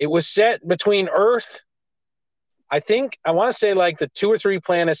 It was set between Earth, I want to say like the 2 or 3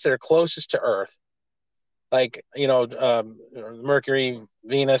 planets that are closest to Earth. Like, Mercury,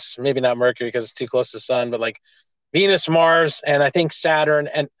 Venus, maybe not Mercury because it's too close to the sun, but like Venus, Mars, and I think Saturn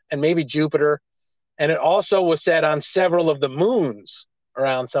and maybe Jupiter. And it also was set on several of the moons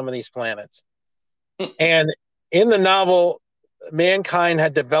around some of these planets. And in the novel, mankind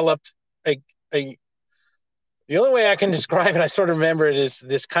had developed the only way I can describe it, I sort of remember it, is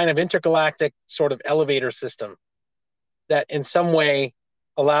this kind of intergalactic sort of elevator system that in some way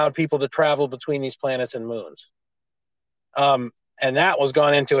allowed people to travel between these planets and moons. And that was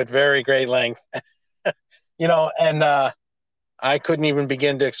gone into at very great length, and I couldn't even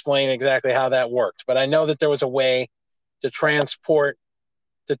begin to explain exactly how that worked. But I know that there was a way to transport,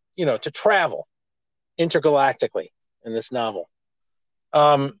 to travel intergalactically in this novel.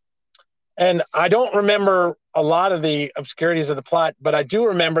 And I don't remember a lot of the obscurities of the plot, but I do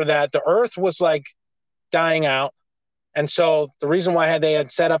remember that the Earth was like dying out. And so the reason why they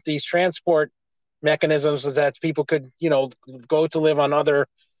had set up these transport mechanisms is that people could, go to live on other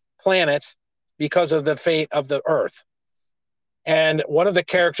planets because of the fate of the Earth. And one of the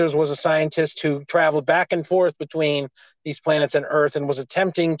characters was a scientist who traveled back and forth between these planets and Earth and was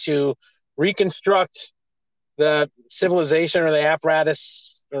attempting to reconstruct the civilization or the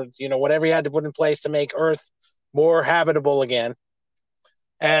apparatus or, whatever he had to put in place to make Earth more habitable again.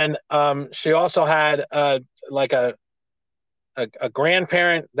 And she also had a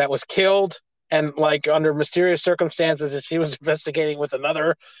grandparent that was killed, and like under mysterious circumstances that she was investigating with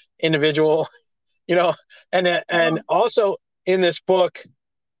another individual, and also in this book,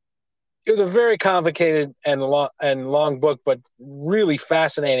 it was a very complicated and long book, but really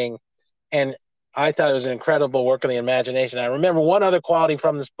fascinating and I thought it was an incredible work of the imagination. I remember one other quality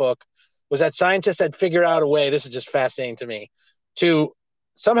from this book was that scientists had figured out a way, this is just fascinating to me, to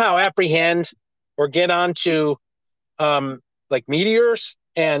somehow apprehend or get onto like meteors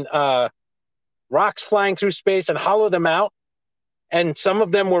and rocks flying through space and hollow them out. And some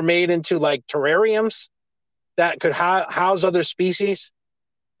of them were made into like terrariums that could house other species.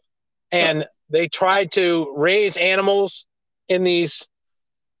 And they tried to raise animals in these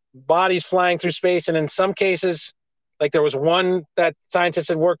bodies flying through space. And in some cases, like there was one that scientists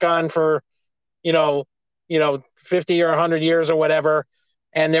had worked on for, 50 or 100 years or whatever.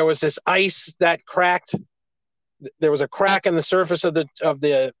 And there was this ice that cracked. There was a crack in the surface of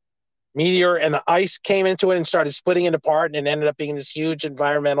the meteor, and the ice came into it and started splitting it apart, and it ended up being this huge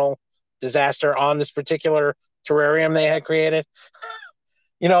environmental disaster on this particular terrarium they had created.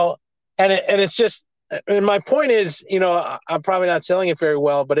 And it's just, and my point is, I'm probably not selling it very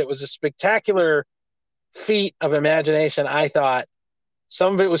well, but it was a spectacular feat of imagination. I thought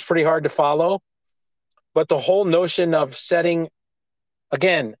some of it was pretty hard to follow, but the whole notion of setting,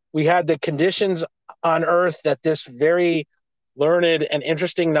 again, we had the conditions on Earth that this very learned and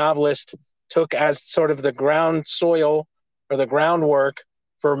interesting novelist took as sort of the ground soil or the groundwork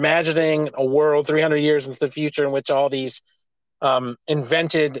for imagining a world 300 years into the future in which all these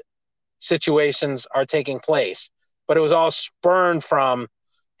invented situations are taking place. But it was all spurned from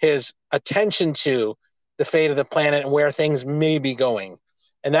his attention to the fate of the planet and where things may be going.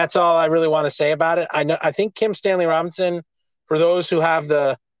 And that's all I really want to say about it. I think Kim Stanley Robinson, for those who have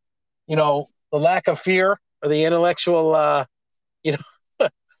the lack of fear or the intellectual,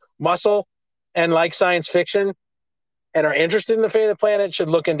 muscle and like science fiction and are interested in the fate of the planet, should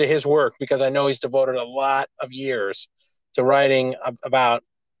look into his work, because I know he's devoted a lot of years to writing about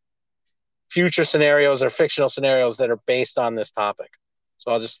future scenarios or fictional scenarios that are based on this topic.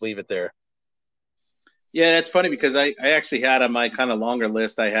 So I'll just leave it there. Yeah, that's funny because I actually had on my kind of longer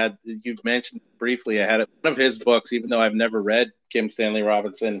list, you mentioned briefly, I had one of his books, even though I've never read Kim Stanley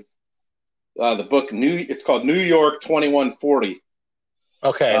Robinson. The book, it's called New York 2140.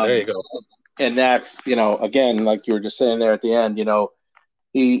 Okay, there you go. And that's, again, like you were just saying there at the end,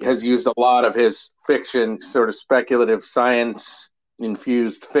 he has used a lot of his fiction, sort of speculative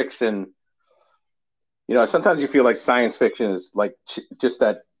science-infused fiction. Sometimes you feel like science fiction is like just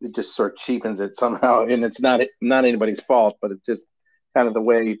that it just sort of cheapens it somehow, and it's not anybody's fault, but it's just kind of the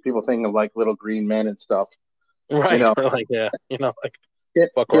way people think of like Little Green Men and stuff, right? Like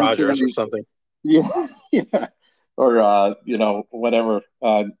Buck Rogers or something. Yeah, yeah, or whatever,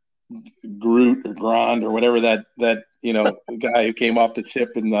 Groot or Grond or whatever that guy who came off the ship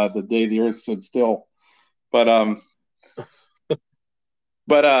in the day the Earth stood still, but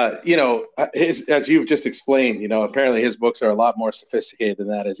as you've just explained, apparently his books are a lot more sophisticated than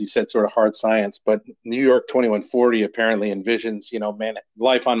that, as you said, sort of hard science. But New York 2140 apparently envisions,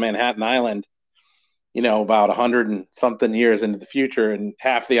 life on Manhattan Island, about 100 and something years into the future, and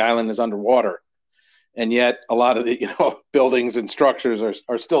half the island is underwater. And yet a lot of the, buildings and structures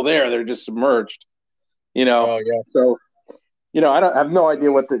are still there. They're just submerged, Oh, yeah. So, I have no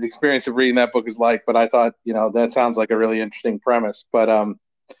idea what the experience of reading that book is like, but I thought, that sounds like a really interesting premise. But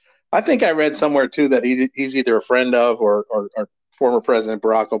I think I read somewhere too that he's either a friend of or former President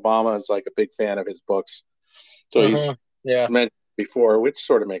Barack Obama is like a big fan of his books. So he's mentioned before, which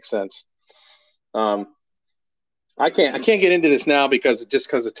sort of makes sense. I can't get into this now because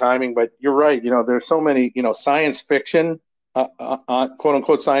of timing, but you're right. There's so many, science fiction, quote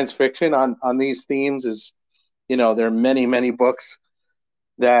unquote science fiction on these themes is, there are many, many books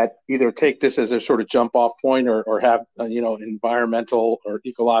that either take this as a sort of jump off point or have, environmental or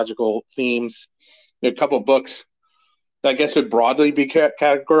ecological themes. There are a couple of books that I guess would broadly be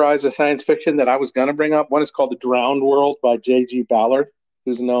categorized as science fiction that I was going to bring up. One is called The Drowned World by J.G. Ballard,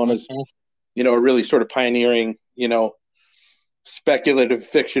 who's known as, a really sort of pioneering, speculative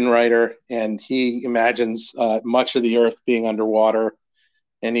fiction writer. And he imagines much of the earth being underwater.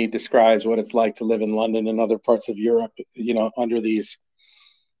 And he describes what it's like to live in London and other parts of Europe, under these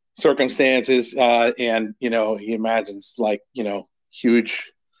circumstances. And, he imagines like,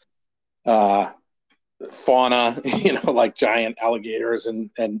 huge fauna, like giant alligators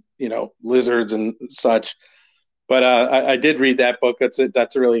and lizards and such. But I did read that book. That's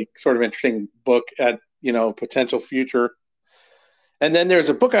a really sort of interesting book at, potential future. And then there's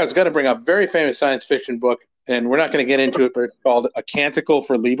a book I was going to bring up, very famous science fiction book, and we're not going to get into it, but it's called A Canticle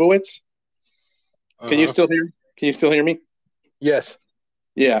for Leibowitz. Can you still hear me? Yes.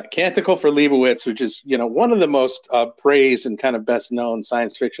 Yeah. Canticle for Leibowitz, which is, one of the most praised and kind of best known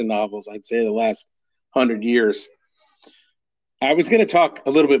science fiction novels, I'd say, the last 100 years. I was going to talk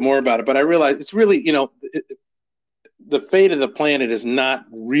a little bit more about it, but I realized it's really, the fate of the planet is not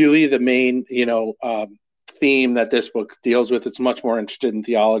really the main, theme that this book deals with. It's much more interested in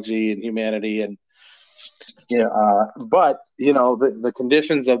theology and humanity, and but the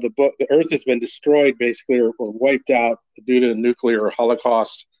conditions of the book. The Earth has been destroyed, basically, or wiped out due to a nuclear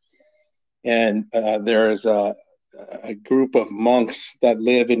holocaust, and there is a group of monks that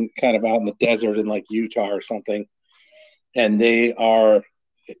live in kind of out in the desert in like Utah or something, and they are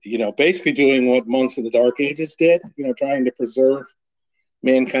basically doing what monks of the Dark Ages did, trying to preserve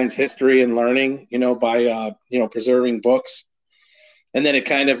mankind's history and learning, by preserving books. And then it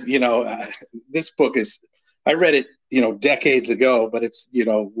kind of, this book is, I read it, decades ago, but it's,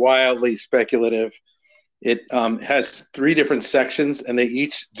 wildly speculative. It has 3 different sections, and they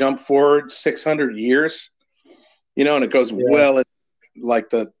each jump forward 600 years, and it goes well, like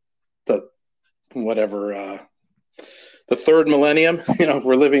the third millennium, if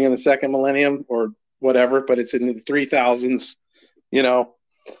we're living in the second millennium or whatever, but it's in the 3000s,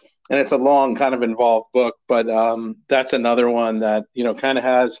 and it's a long kind of involved book, but that's another one that, kind of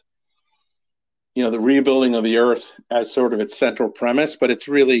has, the rebuilding of the earth as sort of its central premise, but it's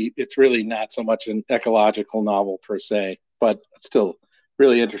really not so much an ecological novel per se, but still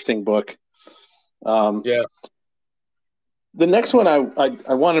really interesting book. The next one I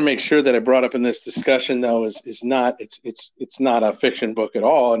want to make sure that I brought up in this discussion, though, is not it's not a fiction book at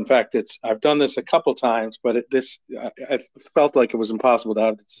all. In fact, I've done this a couple times, but I felt like it was impossible to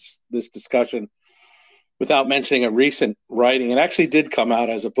have this discussion without mentioning a recent writing. It actually did come out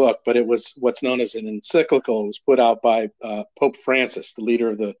as a book, but it was what's known as an encyclical. It was put out by Pope Francis, the leader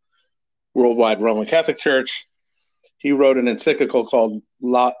of the worldwide Roman Catholic Church. He wrote an encyclical called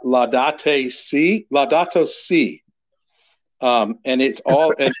Laudato Si. And it's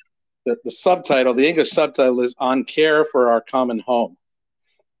all, and the subtitle, the English subtitle is On Care for Our Common Home.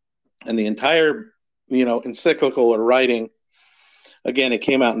 And the entire, encyclical or writing, again, it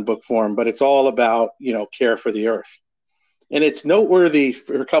came out in book form, but it's all about, care for the earth. And it's noteworthy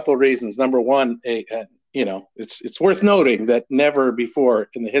for a couple of reasons. Number one, it's worth noting that never before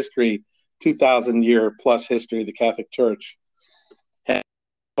in the history, 2,000-year plus history of the Catholic Church, had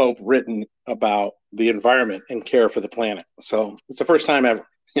Pope written about the environment and care for the planet. So it's the first time ever,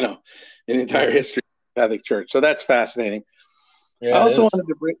 in the entire history of the Catholic Church. So that's fascinating. Yeah, I also wanted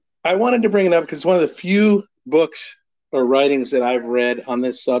to bring it up because it's one of the few books or writings that I've read on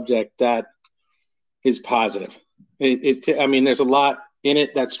this subject that is positive. There's a lot in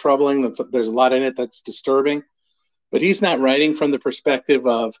it that's troubling. There's a lot in it that's disturbing, but he's not writing from the perspective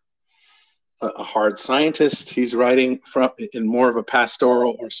of a hard scientist. He's writing in more of a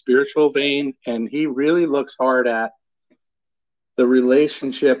pastoral or spiritual vein, and he really looks hard at the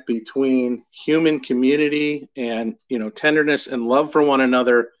relationship between human community and tenderness and love for one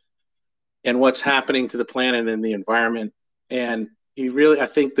another and what's happening to the planet and the environment. And he really, I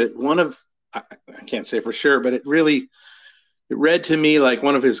think that I can't say for sure, but it read to me like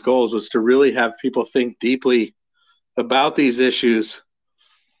one of his goals was to really have people think deeply about these issues,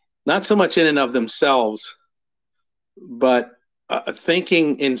 not so much in and of themselves, but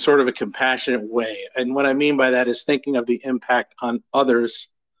thinking in sort of a compassionate way. And what I mean by that is thinking of the impact on others,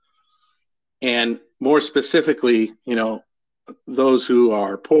 and more specifically, those who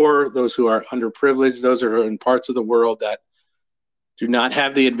are poor, those who are underprivileged, those who are in parts of the world that do not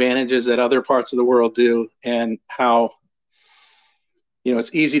have the advantages that other parts of the world do, and how,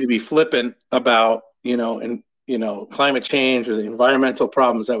 it's easy to be flippant about, climate change or the environmental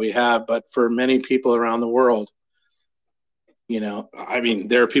problems that we have. But for many people around the world, there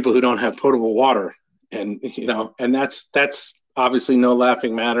are people who don't have potable water, and, and that's obviously no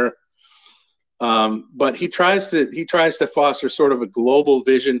laughing matter. But he tries to foster sort of a global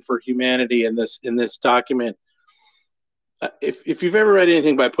vision for humanity in this document. If you've ever read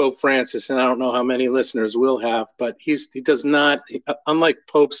anything by Pope Francis, and I don't know how many listeners will have, but he does not, unlike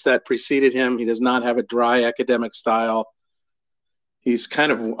popes that preceded him, he does not have a dry academic style. He's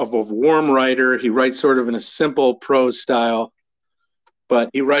kind of a warm writer. He writes sort of in a simple prose style,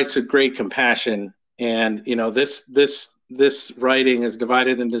 but he writes with great compassion. And this writing is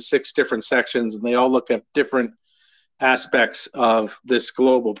divided into 6 different sections, and they all look at different aspects of this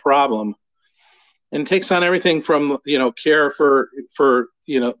global problem, and takes on everything from, care for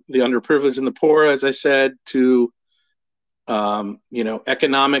the underprivileged and the poor, as I said, to,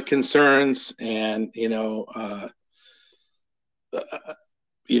 economic concerns and,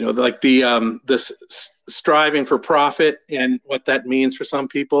 like this striving for profit and what that means for some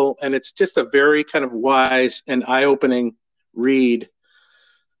people. And it's just a very kind of wise and eye-opening read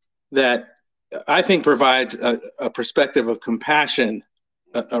that I think provides a perspective of compassion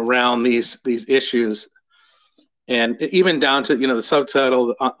around these issues, and even down to the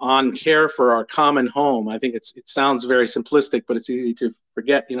subtitle on care for our common home. I think it sounds very simplistic, but it's easy to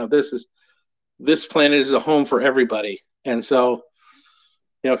forget. This planet is a home for everybody, and so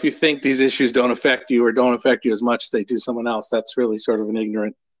if you think these issues don't affect you or don't affect you as much as they do someone else, that's really sort of an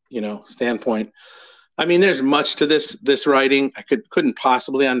ignorant standpoint. I mean, there's much to this writing. I couldn't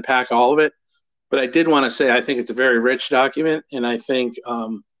possibly unpack all of it. But I did want to say I think it's a very rich document, and I think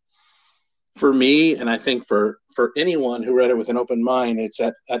for me, and I think for anyone who read it with an open mind, it's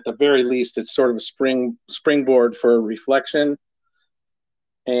at the very least, it's sort of a springboard for reflection,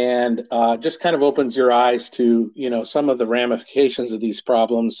 and just kind of opens your eyes to some of the ramifications of these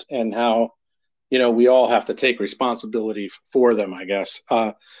problems and how we all have to take responsibility for them, I guess.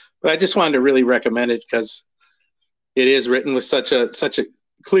 But I just wanted to really recommend it because it is written with such a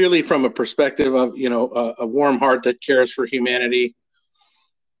clearly from a perspective of a warm heart that cares for humanity.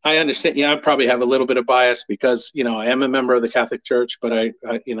 I understand. I probably have a little bit of bias because I am a member of the Catholic Church, but I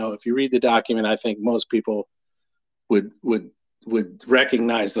if you read the document, I think most people would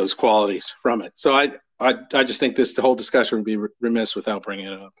recognize those qualities from it. So I just think the whole discussion would be remiss without bringing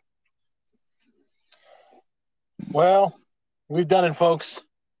it up. Well, we've done it, folks.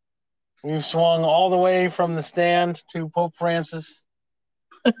 We've swung all the way from the stand to Pope Francis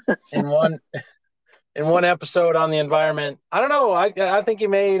in one episode on the environment. I don't know. I think you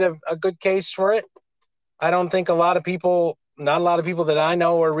made a good case for it. I don't think not a lot of people that I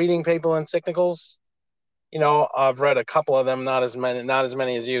know are reading papal encyclicals. I've read a couple of them, not as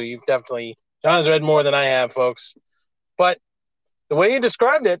many as you. You've definitely, John has read more than I have, folks. But the way you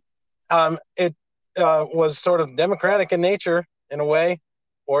described it, it was sort of democratic in nature in a way,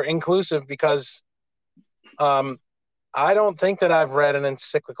 or inclusive, because I don't think that I've read an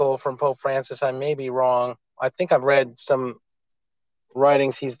encyclical from Pope Francis. I may be wrong. I think I've read some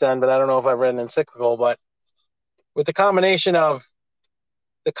writings he's done, but I don't know if I've read an encyclical. But with the combination of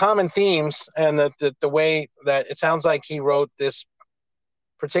the common themes and the way that it sounds like he wrote this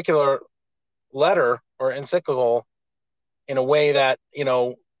particular letter or encyclical in a way that,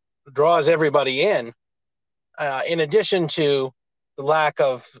 draws everybody in addition to the lack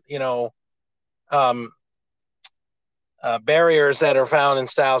of, barriers that are found in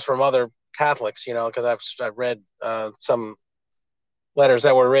styles from other Catholics, because I've read some letters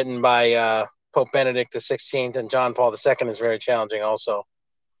that were written by Pope Benedict XVI, and John Paul II is very challenging also.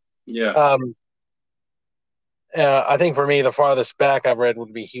 Yeah. I think for me, the farthest back I've read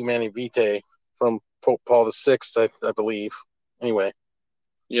would be Humani Vitae from Pope Paul VI, I believe. Anyway.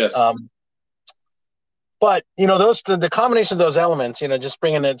 Yes. But, the combination of those elements, just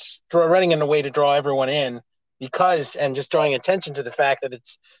bringing it, writing in a way to draw everyone in, and just drawing attention to the fact that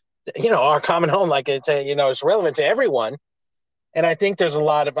it's, our common home, like it's it's relevant to everyone. And I think there's a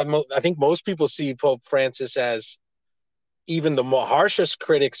lot of, I think most people see Pope Francis as even the more harshest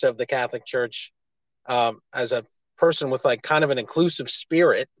critics of the Catholic Church, as a person with like kind of an inclusive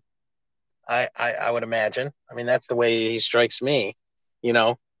spirit. I would imagine. I mean, that's the way he strikes me,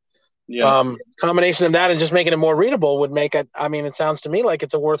 Yeah. Combination of that and just making it more readable would make it. I mean, it sounds to me like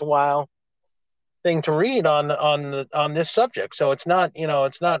it's a worthwhile thing to read on this subject. So it's not,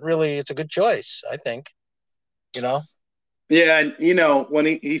 it's a good choice, I think. Yeah, and when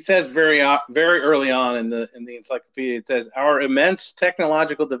he says very early on in the encyclopedia, it says our immense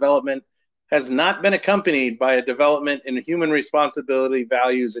technological development has not been accompanied by a development in human responsibility,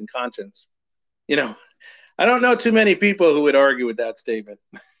 values, and conscience. I don't know too many people who would argue with that statement.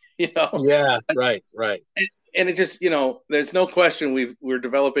 Yeah, right. And it just, there's no question we're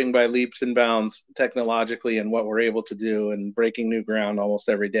developing by leaps and bounds technologically and what we're able to do and breaking new ground almost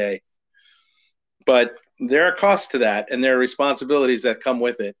every day. But there are costs to that, and there are responsibilities that come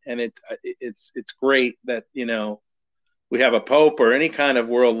with it. And it's great that, we have a pope or any kind of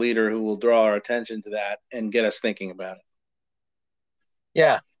world leader who will draw our attention to that and get us thinking about it.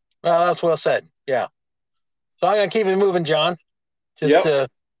 Yeah. Well, that's well said. Yeah. So I'm going to keep it moving, John.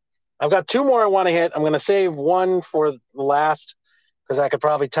 I've got two more I want to hit. I'm going to save one for the last because I could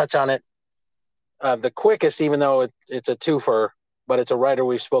probably touch on it the quickest, even though it's a twofer, but it's a writer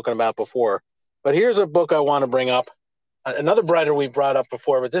we've spoken about before. But here's a book I want to bring up. Another writer we've brought up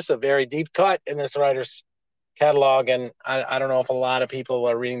before, but this is a very deep cut in this writer's catalog, and I don't know if a lot of people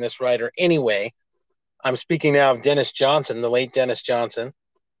are reading this writer anyway. I'm speaking now of Dennis Johnson, the late Dennis Johnson,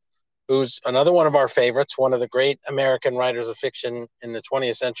 who's another one of our favorites, one of the great American writers of fiction in the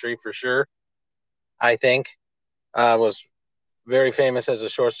 20th century for sure, I think. Was very famous as a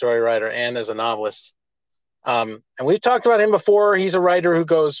short story writer and as a novelist. And we've talked about him before. He's a writer who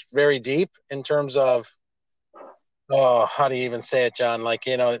goes very deep in terms of, oh, how do you even say it, John? Like,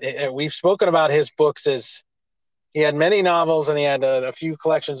 we've spoken about his books as he had many novels and he had a few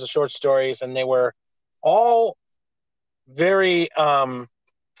collections of short stories, and they were all very,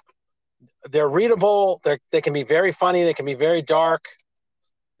 they're readable. They can be very funny. They can be very dark.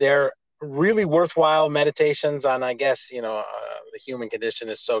 They're really worthwhile meditations on, I guess, the human condition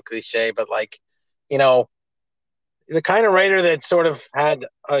is so cliche, but like, the kind of writer that sort of had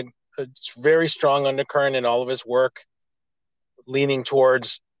a very strong undercurrent in all of his work, leaning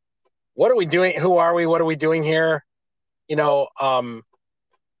towards what are we doing? Who are we? What are we doing here?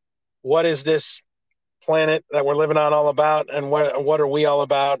 What is this planet that we're living on all about? And what are we all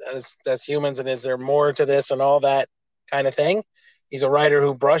about as humans? And is there more to this and all that kind of thing? He's a writer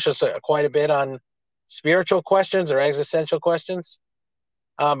who brushes quite a bit on spiritual questions or existential questions,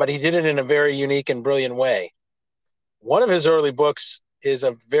 but he did it in a very unique and brilliant way. One of his early books is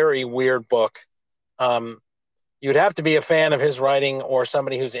a very weird book. You'd have to be a fan of his writing or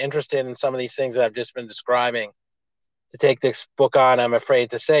somebody who's interested in some of these things that I've just been describing to take this book on, I'm afraid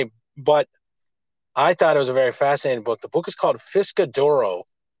to say. But I thought it was a very fascinating book. The book is called Fiscadoro,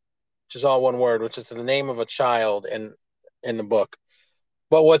 which is all one word, which is the name of a child in the book.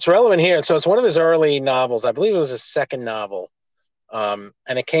 But what's relevant here, so it's one of his early novels. I believe it was his second novel. And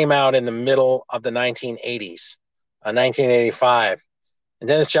it came out in the middle of the 1980s. 1985, and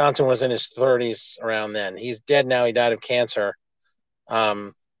Dennis Johnson was in his 30s around then. He's dead now. He died of cancer.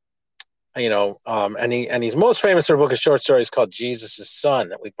 And he's most famous for a book of short stories called Jesus' Son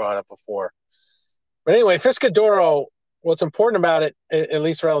that we brought up before. But anyway, Fiscadoro, what's important about it, at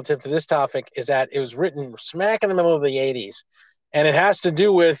least relative to this topic, is that it was written smack in the middle of the 80s, and it has to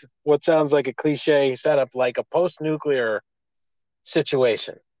do with what sounds like a cliche setup, like a post-nuclear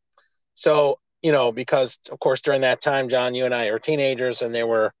situation. So, because of course during that time, John, you and I are teenagers, and they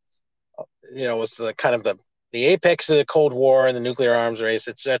were, it was the kind of the apex of the Cold War and the nuclear arms race,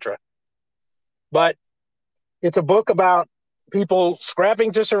 etc. But it's a book about people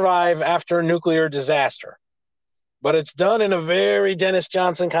scrapping to survive after a nuclear disaster. But it's done in a very Dennis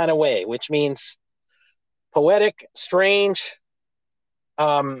Johnson kind of way, which means poetic, strange,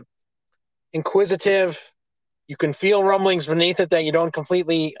 inquisitive. You can feel rumblings beneath it that you don't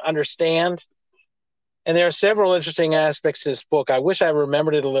completely understand. And there are several interesting aspects to this book. I wish I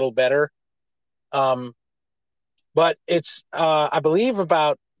remembered it a little better. But it's, I believe,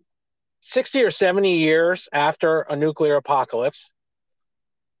 about 60 or 70 years after a nuclear apocalypse.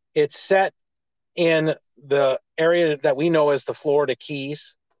 It's set in the area that we know as the Florida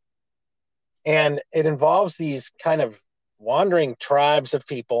Keys. And it involves these kind of wandering tribes of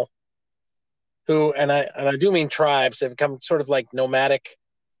people who, and I do mean tribes, they've become sort of like nomadic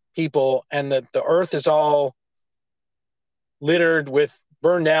people, and the earth is all littered with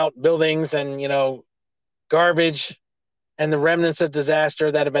burned out buildings and garbage and the remnants of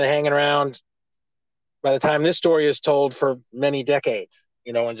disaster that have been hanging around by the time this story is told for many decades,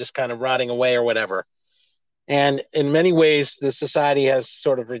 and just kind of rotting away or whatever. And in many ways, the society has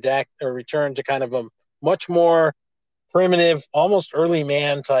sort of returned to kind of a much more primitive, almost early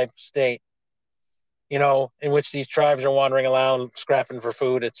man type state, in which these tribes are wandering around, scrapping for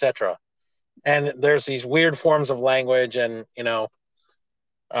food, etc. And there's these weird forms of language and,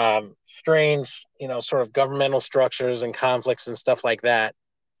 strange, sort of governmental structures and conflicts and stuff like that.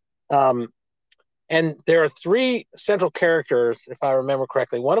 And there are three central characters, if I remember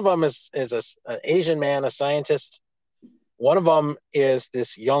correctly. One of them is an Asian man, a scientist. One of them is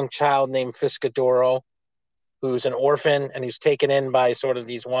this young child named Fiscadoro, who's an orphan and who's taken in by sort of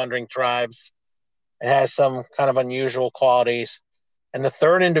these wandering tribes. It has some kind of unusual qualities. And the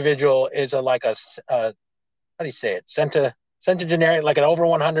third individual is how do you say it? Centenarian, like an over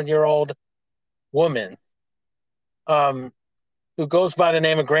 100-year-old woman, who goes by the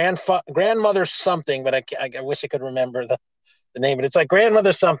name of grandmother something, but I wish I could remember the name. But it's like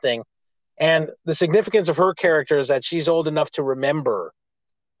grandmother something. And the significance of her character is that she's old enough to remember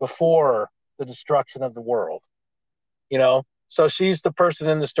before the destruction of the world. So she's the person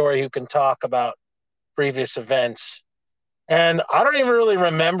in the story who can talk about previous events. And I don't even really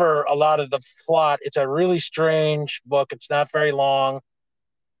remember a lot of the plot. It's a really strange book. It's not very long.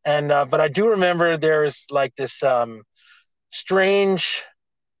 And but I do remember there's like this strange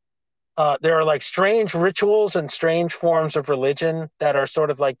there are like strange rituals and strange forms of religion that are sort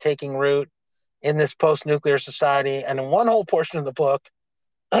of like taking root in this post-nuclear society. And in one whole portion of the book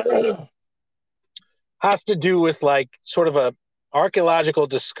has to do with like sort of a archaeological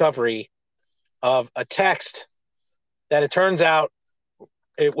discovery of a text that it turns out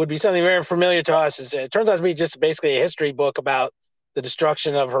it would be something very familiar to us. It turns out to be just basically a history book about the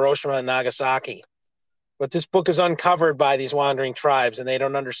destruction of Hiroshima and Nagasaki. But this book is uncovered by these wandering tribes, and they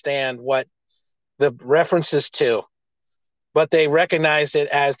don't understand what the references to, but they recognize it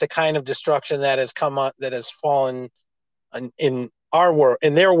as the kind of destruction that has come on, that has fallen in our world,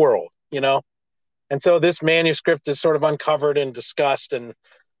 in their world, you know? And so this manuscript is sort of uncovered and discussed and,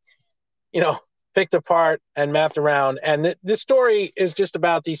 you know, picked apart and mapped around. And this story is just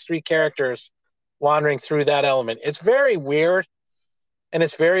about these three characters wandering through that element. It's very weird and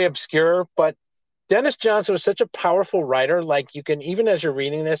it's very obscure, but Dennis Johnson was such a powerful writer. Like, you can, even as you're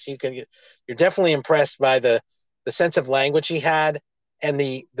reading this, you're definitely impressed by the sense of language he had and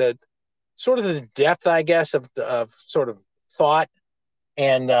the sort of the depth, I guess, of sort of thought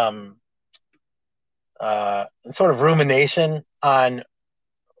and sort of rumination on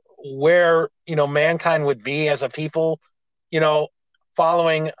where, you know, mankind would be as a people, you know,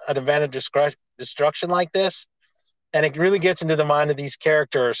 following an event of destruction like this. And it really gets into the mind of these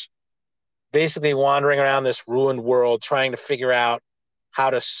characters basically wandering around this ruined world, trying to figure out how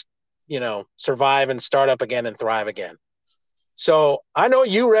to, you know, survive and start up again and thrive again. So I know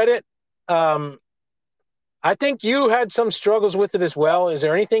you read it. I think you had some struggles with it as well. Is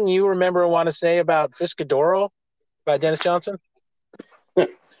there anything you remember or want to say about Fiscadoro by Dennis Johnson? I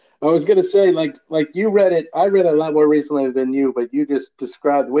was going to say, like you read it. I read it a lot more recently than you, but you just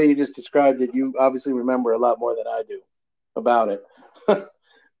described the way you just described it. You obviously remember a lot more than I do about it.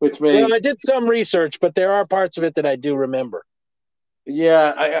 Which may, well, I did some research, but there are parts of it that I do remember.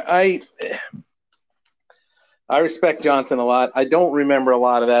 Yeah, I respect Johnson a lot. I don't remember a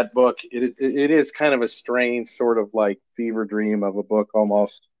lot of that book. It is kind of a strange sort of like fever dream of a book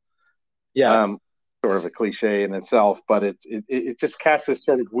almost. Yeah. Sort of a cliche in itself, but it just casts this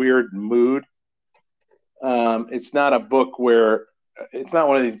sort of weird mood. It's not a book where it's not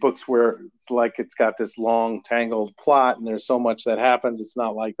one of these books where it's like it's got this long tangled plot and there's so much that happens. It's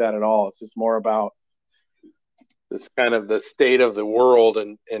not like that at all. It's just more about this kind of the state of the world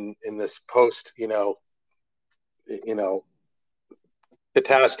and in this post, you know,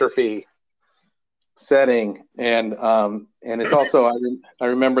 catastrophe setting. And it's also, I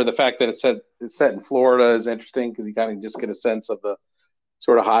remember the fact that it's set in Florida is interesting because you kind of just get a sense of the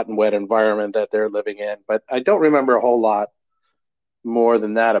sort of hot and wet environment that they're living in. But I don't remember a whole lot more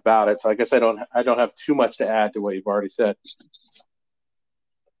than that about it. So I guess I don't have too much to add to what you've already said.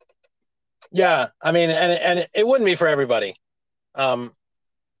 Yeah, I mean, and it wouldn't be for everybody. It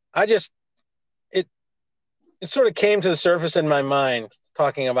sort of came to the surface in my mind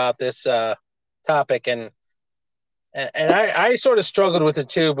talking about this topic, and I sort of struggled with it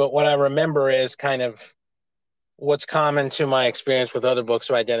too. But what I remember is kind of what's common to my experience with other books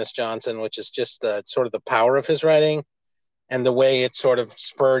by Dennis Johnson, which is just the sort of the power of his writing and the way it sort of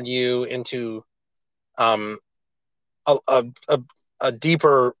spurred you into a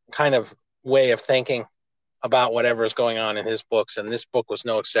deeper kind of way of thinking about whatever is going on in his books. And this book was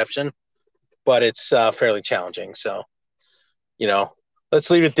no exception, but it's fairly challenging. So, you know, let's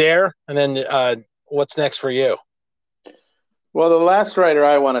leave it there. And then what's next for you? Well, the last writer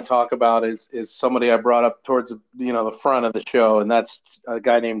I want to talk about is somebody I brought up towards, you know, the front of the show. And that's a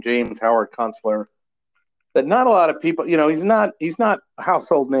guy named James Howard Kunstler. That not a lot of people, you know, he's not a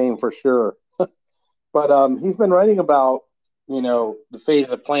household name for sure, but he's been writing about, you know, the fate of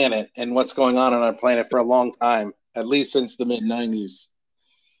the planet and what's going on our planet for a long time, at least since the mid-90s.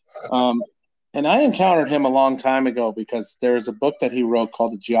 And I encountered him a long time ago because there's a book that he wrote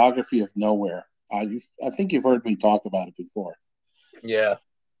called The Geography of Nowhere. I think you've heard me talk about it before. Yeah.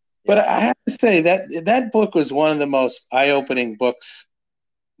 But I have to say that book was one of the most eye-opening books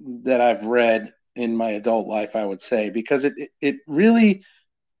that I've read in my adult life, I would say, because it really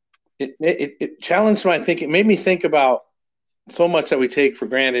challenged my thinking. It made me think about so much that we take for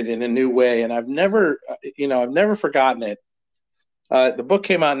granted in a new way. And I've never forgotten it. The book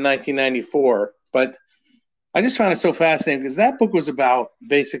came out in 1994, but I just found it so fascinating because that book was about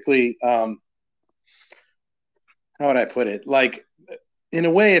basically, how would I put it? Like, in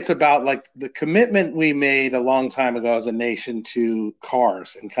a way, it's about like the commitment we made a long time ago as a nation to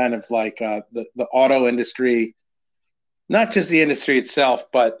cars and kind of like the auto industry, not just the industry itself,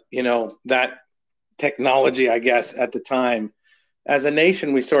 but, you know, that technology, I guess, at the time. As a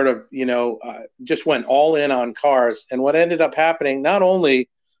nation, we sort of, you know, just went all in on cars. And what ended up happening, not only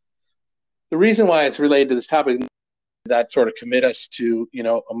the reason why it's related to this topic, that sort of commit us to, you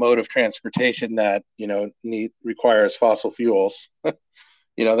know, a mode of transportation that, you know, requires fossil fuels.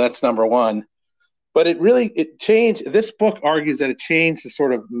 You know, that's number one. But it changed. This book argues that it changed the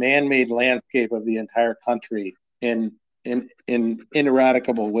sort of man-made landscape of the entire country in in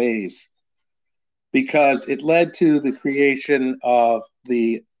ineradicable ways, because it led to the creation of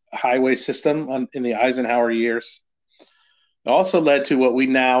the highway system in the Eisenhower years. It also led to what we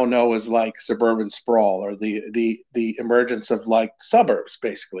now know as like suburban sprawl, or the emergence of like suburbs,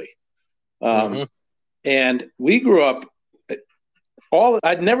 basically. And we grew up.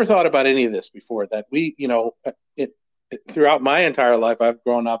 I'd never thought about any of this before. That we, throughout my entire life, I've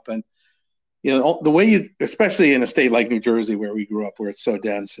grown up, and the way you, especially in a state like New Jersey where we grew up, where it's so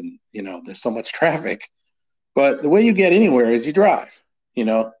dense and there's so much traffic, but the way you get anywhere is you drive.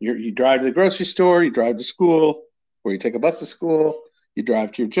 You drive to the grocery store, you drive to school, or you take a bus to school, you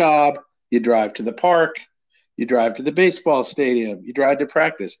drive to your job, you drive to the park, you drive to the baseball stadium, you drive to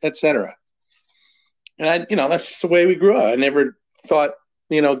practice, etc. And that's just the way we grew up. I never thought,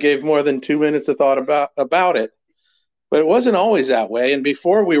 gave more than 2 minutes of thought about it. But it wasn't always that way. And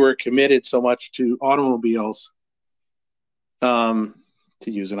before we were committed so much to automobiles, to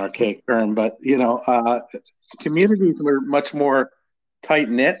use an archaic term, but, communities were much more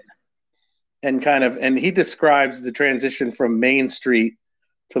tight-knit and he describes the transition from Main Street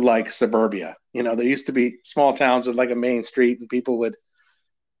to like suburbia. There used to be small towns with like a main street, and people would,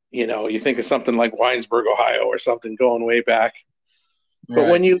 you think of something like Winesburg, Ohio, or something going way back. Right. But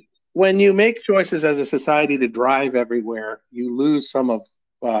when you make choices as a society to drive everywhere, you lose some of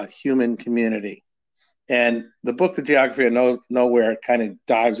human community. And the book, The Geography of Nowhere, kind of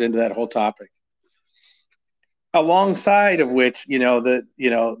dives into that whole topic. Alongside of which,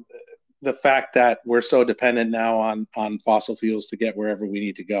 the fact that we're so dependent now on fossil fuels to get wherever we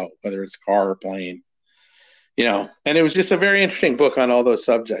need to go, whether it's car or plane, and it was just a very interesting book on all those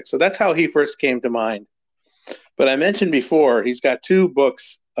subjects. So that's how he first came to mind. But I mentioned before, he's got two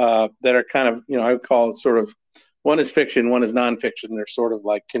books that are kind of, I would call it sort of, one is fiction, one is nonfiction. They're sort of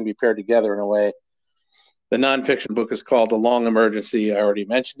like can be paired together in a way. The nonfiction book is called The Long Emergency. I already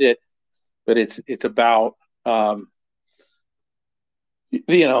mentioned it, but it's about, the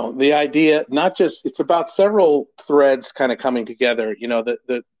idea, not just, it's about several threads kind of coming together,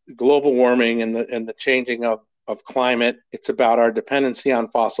 the global warming and the changing of climate. It's about our dependency on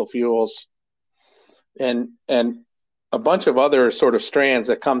fossil fuels and a bunch of other sort of strands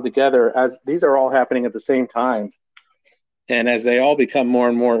that come together as these are all happening at the same time. And as they all become more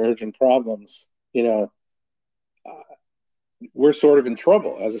and more urgent problems, we're sort of in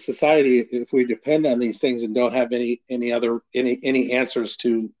trouble as a society if we depend on these things and don't have any answers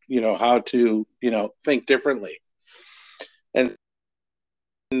to, how to, think differently. And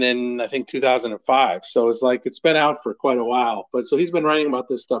then I think 2005. So it's like, it's been out for quite a while, but so he's been writing about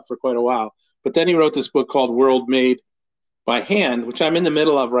this stuff for quite a while, but then he wrote this book called World Made by Hand, which I'm in the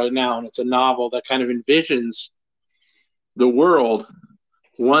middle of right now. And it's a novel that kind of envisions the world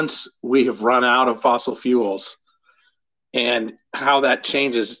once we have run out of fossil fuels and how that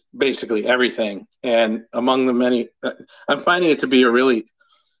changes basically everything. And among the many, I'm finding it to be a really,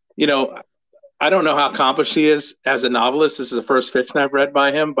 I don't know how accomplished he is as a novelist. This is the first fiction I've read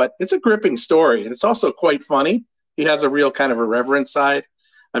by him, but it's a gripping story. And it's also quite funny. He has a real kind of irreverent side.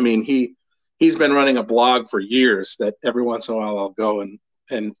 I mean, he's been running a blog for years that every once in a while I'll go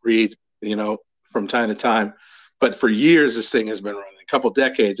and read, from time to time. But for years, this thing has been running, a couple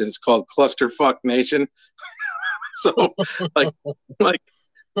decades, and it's called Clusterfuck Nation. So, like,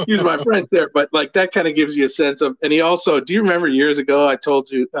 use my French there, but like that kind of gives you a sense of. And he also, do you remember years ago I told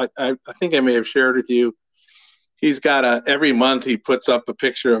you? I think I may have shared with you. He's got every month he puts up a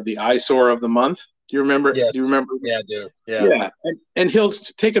picture of the eyesore of the month. Do you remember? Yes. Do you remember? Yeah, I do. Yeah. Yeah. And he'll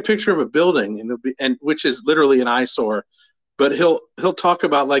take a picture of a building, and which is literally an eyesore, but he'll talk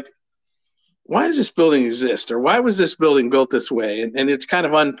about like, why does this building exist, or why was this building built this way, and it's kind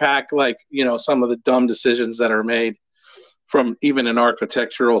of unpack like some of the dumb decisions that are made from even an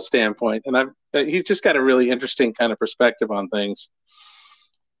architectural standpoint. And he's just got a really interesting kind of perspective on things.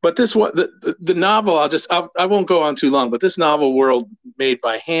 But this the novel, I won't go on too long, but this novel, World Made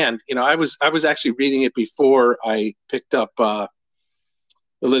by Hand, I was actually reading it before I picked up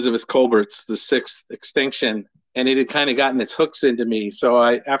Elizabeth Kolbert's The Sixth Extinction, and it had kind of gotten its hooks into me. So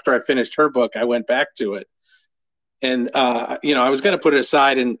after I finished her book, I went back to it. And, I was going to put it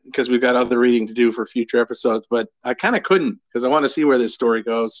aside because we've got other reading to do for future episodes, but I kind of couldn't because I want to see where this story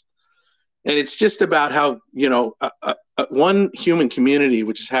goes. And it's just about how, one human community,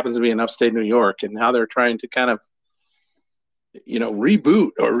 which just happens to be in upstate New York, and how they're trying to kind of,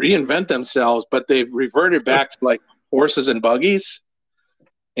 reboot or reinvent themselves, but they've reverted back to like horses and buggies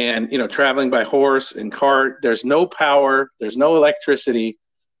and, traveling by horse and cart. There's no power. There's no electricity.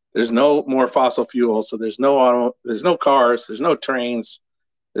 There's no more fossil fuel. So there's no cars. There's no trains.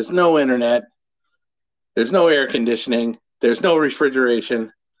 There's no internet. There's no air conditioning. There's no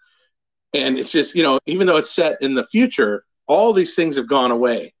refrigeration. And it's just, even though it's set in the future, all these things have gone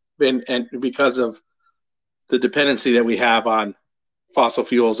away. And because of the dependency that we have on fossil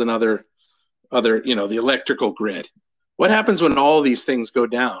fuels and other, the electrical grid. What happens when all these things go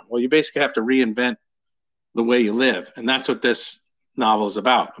down? Well, you basically have to reinvent the way you live. And that's what this novel is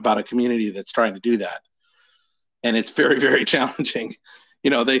about a community that's trying to do that. And it's very, very challenging.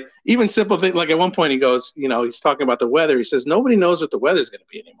 They even simple things, like at one point he goes, he's talking about the weather. He says, nobody knows what the weather's going to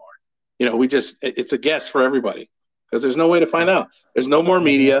be anymore. It's a guess for everybody because there's no way to find out. There's no more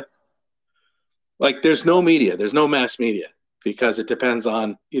media. Like there's no media. There's no mass media because it depends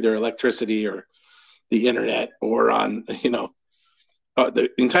on either electricity or the internet or on, the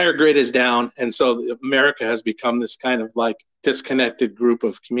entire grid is down. And so America has become this kind of like disconnected group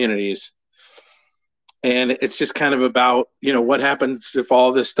of communities. And it's just kind of about, what happens if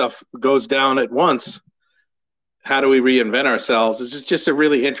all this stuff goes down at once? How do we reinvent ourselves? It's just a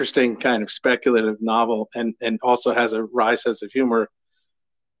really interesting kind of speculative novel and also has a wry sense of humor.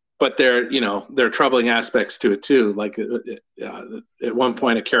 But there are troubling aspects to it too. Like at one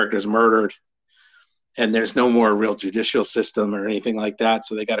point a character is murdered and there's no more real judicial system or anything like that.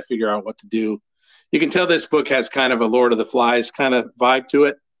 So they got to figure out what to do. You can tell this book has kind of a Lord of the Flies kind of vibe to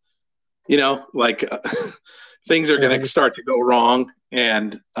it. Things are going to start to go wrong.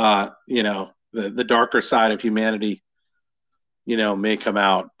 And, the darker side of humanity, may come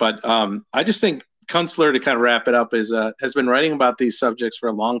out. But I just think Kunstler, to kind of wrap it up, has been writing about these subjects for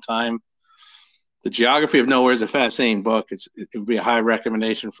a long time. The Geography of Nowhere is a fascinating book. It would be a high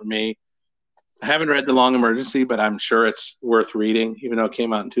recommendation for me. I haven't read The Long Emergency, but I'm sure it's worth reading, even though it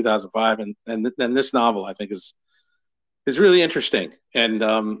came out in 2005. And this novel, I think, is really interesting. And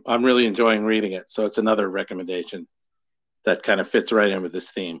I'm really enjoying reading it. So it's another recommendation that kind of fits right in with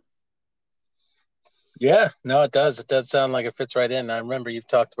this theme. Yeah, no, it does. It does sound like it fits right in. I remember you've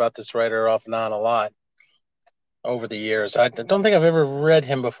talked about this writer off and on a lot over the years. I don't think I've ever read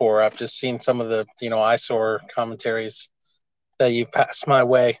him before. I've just seen some of the, eyesore commentaries that you've passed my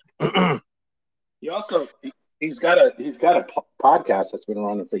way. He's got a podcast that's been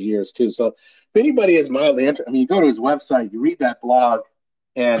running for years too. So if anybody is mildly interested, you go to his website, you read that blog,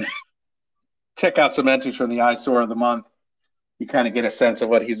 and check out some entries from the eyesore of the month. You kind of get a sense of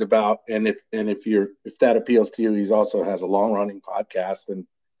what he's about, and if that appeals to you, he also has a long running podcast, and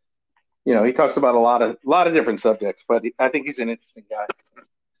he talks about a lot of different subjects. But I think he's an interesting guy.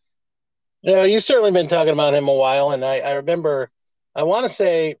 Yeah, you've certainly been talking about him a while, and I remember. I want to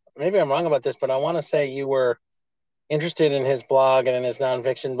say, maybe I'm wrong about this, but I want to say you were interested in his blog and in his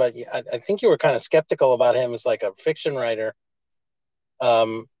nonfiction, but I think you were kind of skeptical about him as like a fiction writer.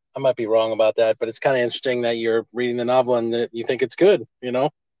 I might be wrong about that, but it's kind of interesting that you're reading the novel and that you think it's good,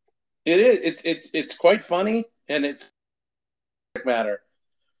 It is. It's quite funny, and it's matter.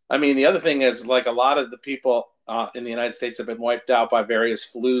 The other thing is, like, a lot of the people in the United States have been wiped out by various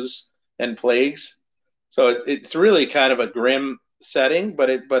flus and plagues. So it's really kind of a grim setting,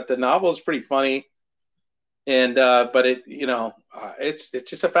 but the novel is pretty funny. And but it's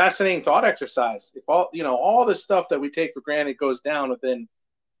just a fascinating thought exercise. If all this stuff that we take for granted goes down within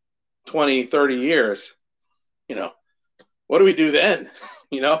 20, 30 years, what do we do then?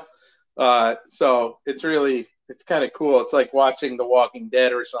 So it's kind of cool. It's like watching The Walking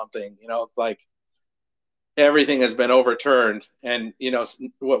Dead or something, it's like everything has been overturned, and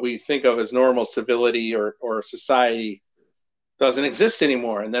what we think of as normal civility or society doesn't exist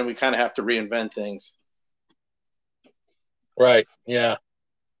anymore. And then we kind of have to reinvent things. Right. Yeah.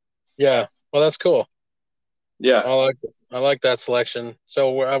 Well, that's cool. Yeah. I like that selection.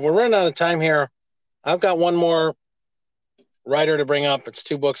 So we're running out of time here. I've got one more writer to bring up. It's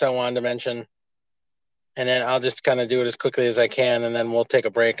two books I wanted to mention. And then I'll just kind of do it as quickly as I can, and then we'll take a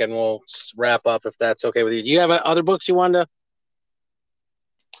break and we'll wrap up if that's okay with you. Do you have other books you wanted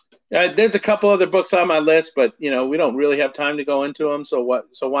to? There's a couple other books on my list, but we don't really have time to go into them. So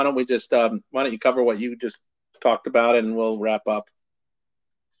why don't we just why don't you cover what you just talked about, and we'll wrap up.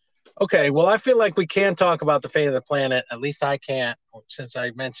 Okay, well, I feel like we can talk about The Fate of the Planet. At least I can't, since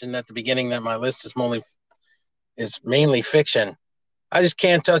I mentioned at the beginning that my list is mainly fiction. I just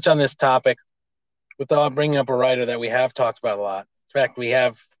can't touch on this topic without bringing up a writer that we have talked about a lot. In fact, we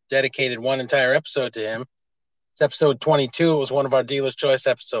have dedicated one entire episode to him. It's episode 22. It was one of our Dealer's Choice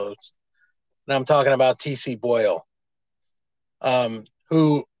episodes. And I'm talking about T.C. Boyle,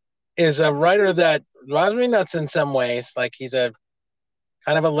 who is a writer that drives me nuts in some ways. Like, he's a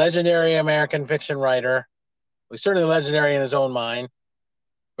kind of a legendary American fiction writer. He's certainly legendary in his own mind,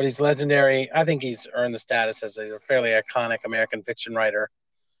 but he's legendary. I think he's earned the status as a fairly iconic American fiction writer.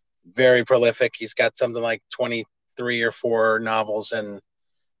 very prolific. He's got something like 23 or 4 novels, and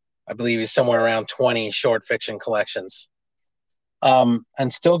I believe he's somewhere around 20 short fiction collections. And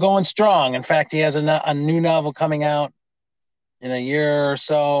still going strong. In fact, he has a new novel coming out in a year or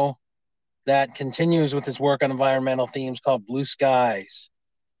so that continues with his work on environmental themes called Blue Skies,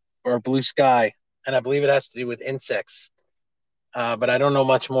 or Blue Sky. And I believe it has to do with insects. But I don't know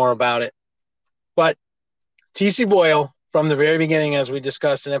much more about it. But T.C. Boyle, from the very beginning, as we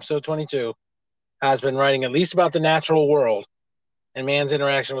discussed in episode 22, has been writing at least about the natural world and man's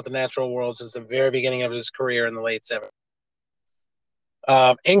interaction with the natural world since the very beginning of his career in the late 70s.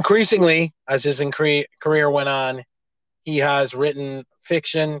 Increasingly, as his career went on, he has written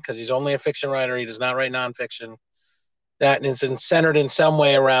fiction, because he's only a fiction writer. He does not write nonfiction. That is centered in some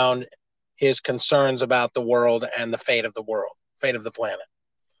way around his concerns about the world and the fate of the world, fate of the planet,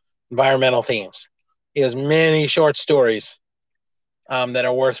 environmental themes. He has many short stories that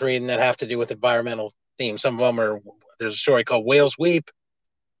are worth reading that have to do with environmental themes. Some of them are, there's a story called Whales Weep.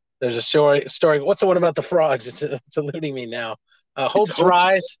 There's a story. What's the one about the frogs? It's eluding me now. Hope's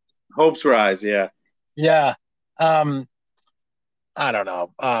Rise. Hope's Rise, yeah. Yeah. I don't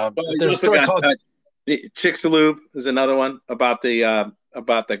know. There's a story called Chicxulub is another one about the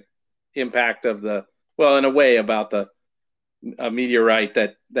impact of in a way about a meteorite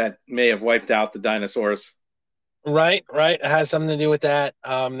that may have wiped out the dinosaurs. Right. It has something to do with that.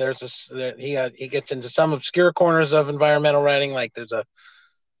 He gets into some obscure corners of environmental writing. Like there's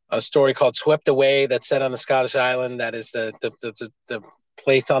a story called Swept Away that's set on the Scottish island. That is the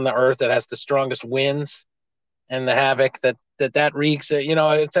place on the earth that has the strongest winds and the havoc that wreaks, et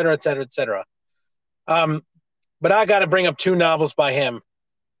cetera, et cetera, et cetera. But I got to bring up 2 novels by him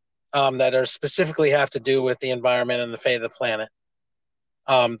that are specifically have to do with the environment and the fate of the planet.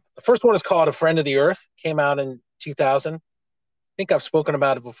 The first one is called A Friend of the Earth. Came out in 2000. I think I've spoken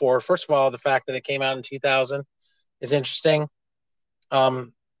about it before. First of all, the fact that it came out in 2000 is interesting.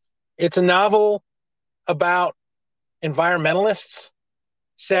 It's a novel about environmentalists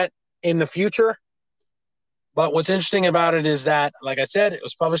set in the future. But what's interesting about it is that, like I said, it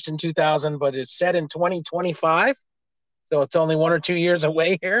was published in 2000, but it's set in 2025. So it's only 1 or 2 years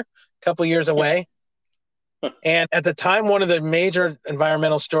away here, a couple years away. And at the time, one of the major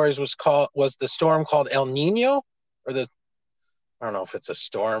environmental stories was the storm called El Nino, or I don't know if it's a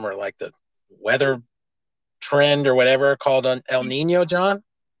storm or like the weather trend or whatever called El Nino, John.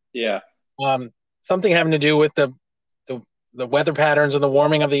 Yeah. Something having to do with the weather patterns and the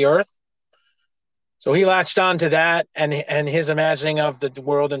warming of the earth. So he latched on to that, and his imagining of the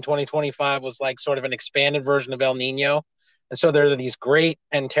world in 2025 was like sort of an expanded version of El Nino. And so there are these great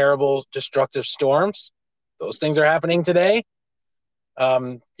and terrible destructive storms. Those things are happening today.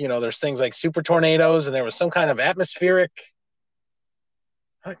 There's things like super tornadoes, and there was some kind of atmospheric,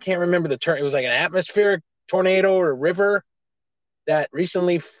 I can't remember the term. It was like an atmospheric tornado or river that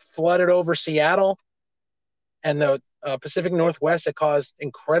recently flooded over Seattle and the Pacific Northwest. It caused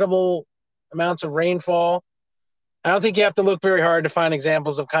incredible amounts of rainfall. I don't think you have to look very hard to find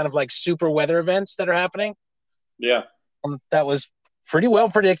examples of kind of like super weather events that are happening. Yeah. That was pretty well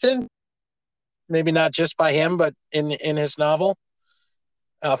predicted. Maybe not just by him, but in his novel.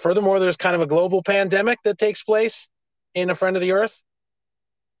 Furthermore, there's kind of a global pandemic that takes place in A Friend of the Earth.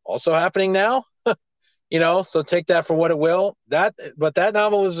 Also happening now. So take that for what it will. But that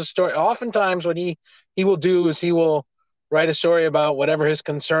novel is a story. Oftentimes what he will do is he will write a story about whatever his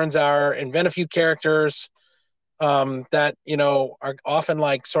concerns are, invent a few characters that, are often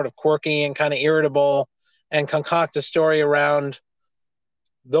like sort of quirky and kind of irritable, and concoct a story around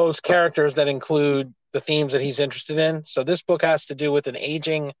those characters that include the themes that he's interested in. So this book has to do with an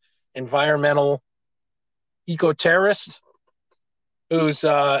aging environmental eco-terrorist who's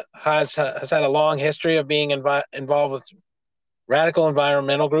has had a long history of being involved with radical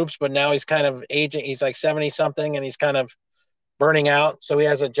environmental groups, but now he's kind of aging. He's like 70 something, and he's kind of burning out. So he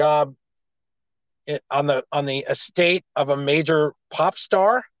has a job on the estate of a major pop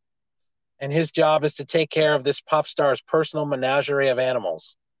star, and his job is to take care of this pop star's personal menagerie of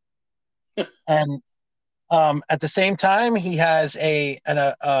animals. And at the same time, he has an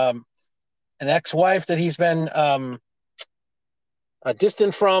ex-wife that he's been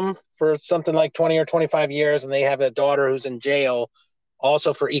distant from for something like 20 or 25 years, and they have a daughter who's in jail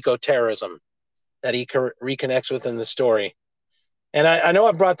also for eco-terrorism that he reconnects with in the story. And I know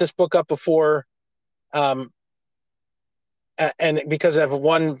I've brought this book up before, and because I have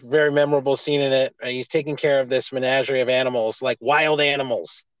one very memorable scene in it. He's taking care of this menagerie of animals, like wild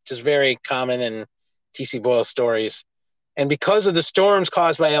animals, which is very common in T.C. Boyle stories. And because of the storms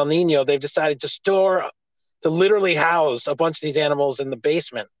caused by El Nino, they've decided to literally house a bunch of these animals in the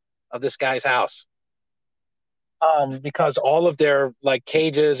basement of this guy's house, because all of their like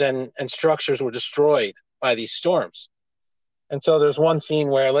cages and structures were destroyed by these storms. And so there's one scene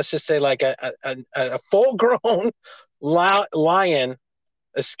where, let's just say, like a full-grown lion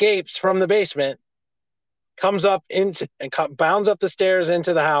escapes from the basement, comes up into and bounds up the stairs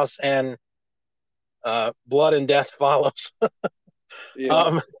into the house, and blood and death follows.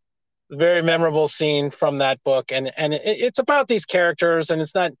 Yeah. Very memorable scene from that book, and it's about these characters, and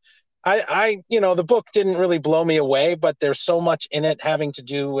it's not. The book didn't really blow me away, but there's so much in it having to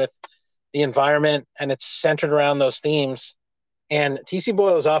do with the environment, and it's centered around those themes. And T.C.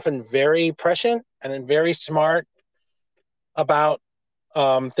 Boyle is often very prescient and very smart about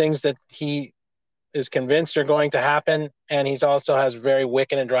things that he is convinced are going to happen, and he's also has very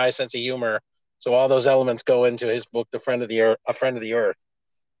wicked and dry sense of humor. So all those elements go into his book, A Friend of the Earth,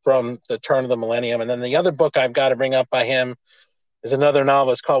 from the turn of the millennium. And then the other book I've got to bring up by him is another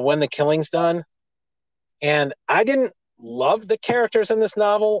novel. It's called When the Killing's Done. And I didn't love the characters in this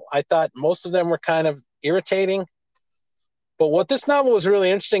novel. I thought most of them were kind of irritating. But what this novel was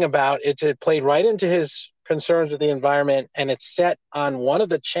really interesting about, it played right into his concerns with the environment, and it's set on one of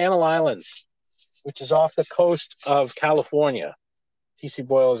the Channel Islands, which is off the coast of California. T.C.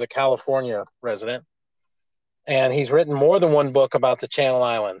 Boyle is a California resident, and he's written more than one book about the Channel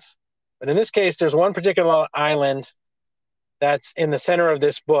Islands. But in this case, there's one particular island that's in the center of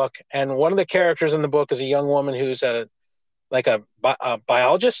this book, and one of the characters in the book is a young woman who's a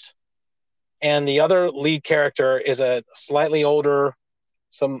biologist, and the other lead character is a slightly older,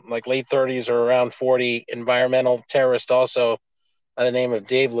 some like late 30s or around 40, environmental terrorist also by the name of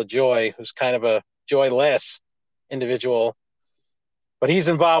Dave LaJoy, who's kind of a joyless individual, but he's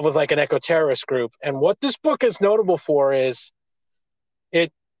involved with like an eco-terrorist group. And what this book is notable for is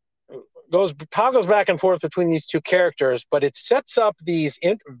it toggles back and forth between these two characters, but it sets up these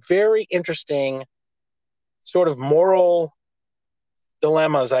very interesting sort of moral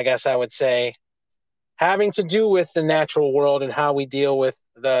dilemmas, I guess I would say, having to do with the natural world and how we deal with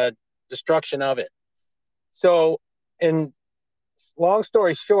the destruction of it. So, in long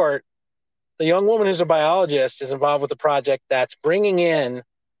story short, the young woman who's a biologist is involved with a project that's bringing in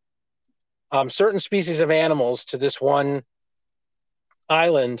certain species of animals to this one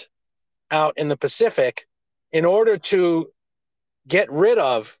island out in the Pacific in order to get rid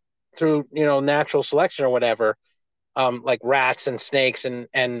of, through natural selection or whatever, like rats and snakes and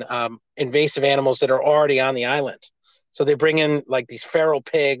invasive animals that are already on the island. So they bring in like these feral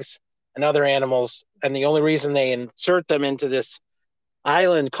pigs and other animals, and the only reason they insert them into this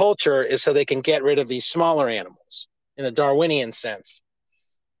island culture is so they can get rid of these smaller animals in a Darwinian sense.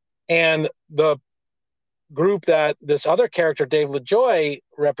 And the group that this other character, Dave LaJoy,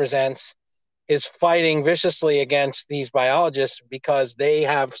 represents is fighting viciously against these biologists because they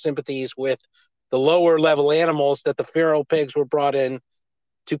have sympathies with the lower level animals that the feral pigs were brought in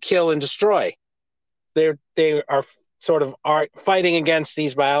to kill and destroy. They are fighting against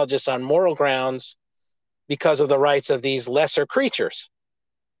these biologists on moral grounds because of the rights of these lesser creatures.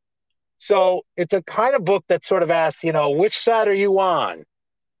 So it's a kind of book that sort of asks, which side are you on?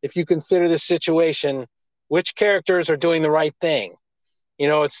 If you consider this situation, which characters are doing the right thing?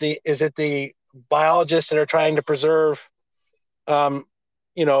 Is it the biologists that are trying to preserve, the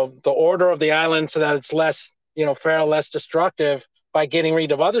order of the island so that it's less, feral, less destructive by getting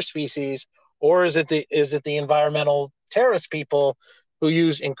rid of other species? Or is it the environmental terrorist people who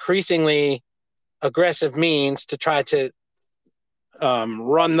use increasingly aggressive means to try to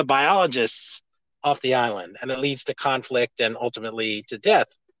run the biologists off the island, and it leads to conflict and ultimately to death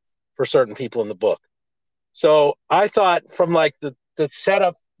for certain people in the book. So I thought, from like the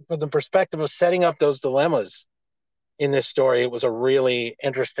setup, from the perspective of setting up those dilemmas in this story, it was a really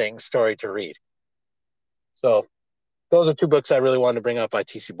interesting story to read. So those are two books I really wanted to bring up by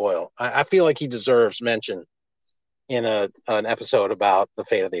T.C. Boyle. I feel like he deserves mention in an episode about the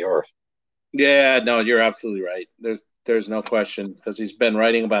fate of the Earth. Yeah, no, you're absolutely right. There's no question, because he's been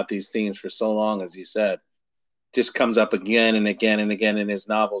writing about these themes for so long, as you said. Just comes up again and again and again in his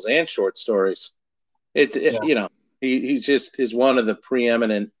novels and short stories. He's just is one of the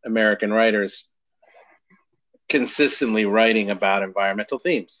preeminent American writers consistently writing about environmental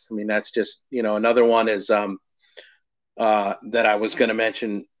themes. I mean, that's just, another one is that I was going to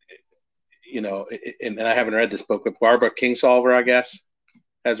mention, and I haven't read this book, but Barbara Kingsolver, I guess,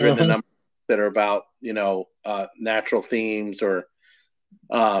 has written a number that are about, natural themes, or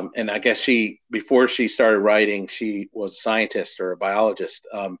and I guess before she started writing, she was a scientist or a biologist.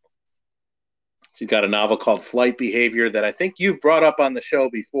 She's got a novel called Flight Behavior that I think you've brought up on the show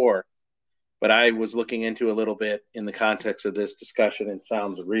before. but I was looking into a little bit in the context of this discussion. It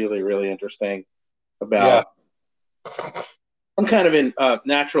sounds really, really interesting about some kind of in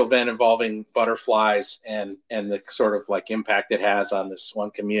natural event involving butterflies and the sort of like impact it has on this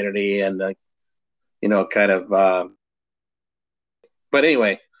one community and the, kind of. But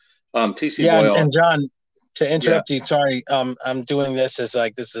anyway, T.C. Boyle. And John, to interrupt you, sorry, I'm doing this as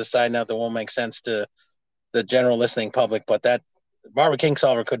like this is a side note that won't make sense to the general listening public, but that Barbara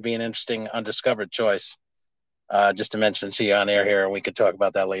Kingsolver could be an interesting undiscovered choice. Just to mention to you on air here, and we could talk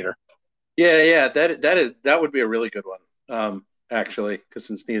about that later. Yeah, that would be a really good one, actually, because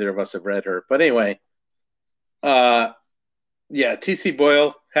since neither of us have read her. But anyway, T.C.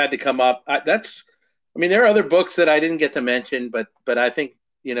 Boyle had to come up. There are other books that I didn't get to mention, but I think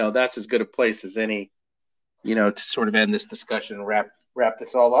that's as good a place as any, to sort of end this discussion and wrap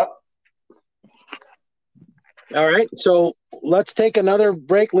this all up. All right, so let's take another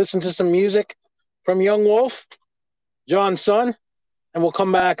break, listen to some music from Young Wolf, John's son, and we'll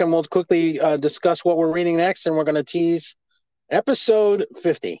come back and we'll quickly discuss what we're reading next, and we're going to tease episode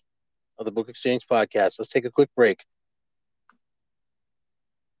 50 of the Book Exchange podcast. Let's take a quick break.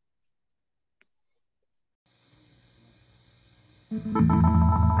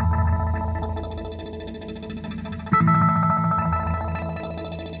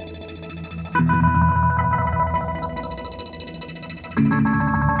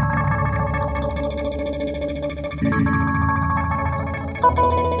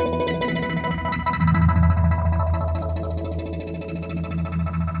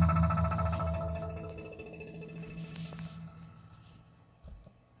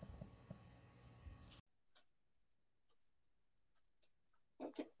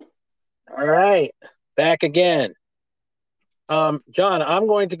 All right, back again. John, I'm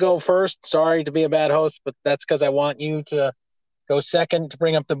going to go first. Sorry to be a bad host, but that's because I want you to go second to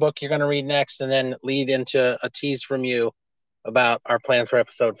bring up the book you're going to read next, and then lead into a tease from you about our plans for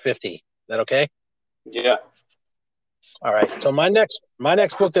episode 50. Is that okay? Yeah. All right. So my next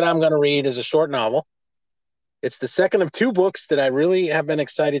book that I'm going to read is a short novel. It's the second of two books that I really have been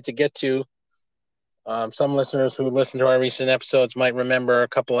excited to get to. Some listeners who listen to our recent episodes might remember a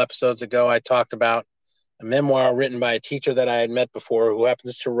couple episodes ago I talked about a memoir written by a teacher that I had met before who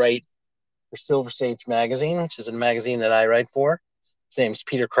happens to write for Silver Sage magazine, which is a magazine that I write for. His name's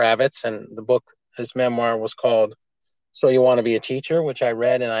Peter Kravitz, and the book, his memoir, was called So You Want to Be a Teacher, which I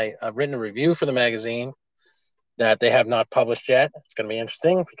read, and I've written a review for the magazine that they have not published yet. It's going to be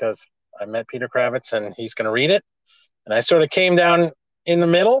interesting because I met Peter Kravitz, and he's going to read it. And I sort of came down in the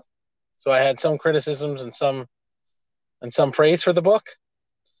middle, so I had some criticisms and some praise for the book.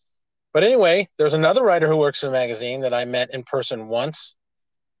 But anyway, there's another writer who works for the magazine that I met in person once,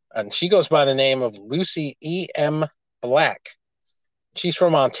 and she goes by the name of Lucy E.M. Black. She's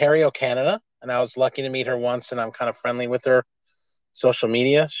from Ontario, Canada, and I was lucky to meet her once, and I'm kind of friendly with her social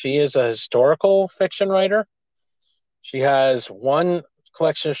media. She is a historical fiction writer. She has one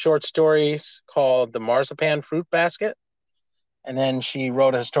collection of short stories called The Marzipan Fruit Basket, and then she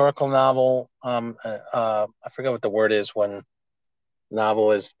wrote a historical novel. I forget what the word is when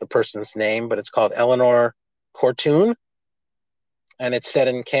novel is the person's name, but it's called Eleanor Cortoon, and it's set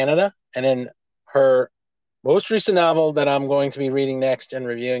in Canada. And then her most recent novel that I'm going to be reading next and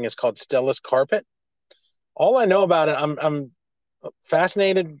reviewing is called Stella's Carpet. All I know about it, I'm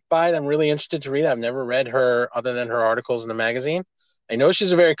fascinated by it. I'm really interested to read it. I've never read her other than her articles in the magazine. I know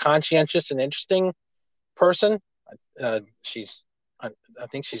she's a very conscientious and interesting person. I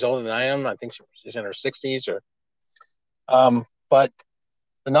think she's older than I am. I think she's in her 60s but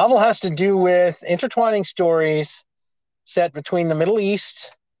the novel has to do with intertwining stories set between the Middle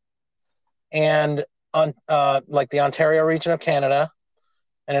East and like the Ontario region of Canada.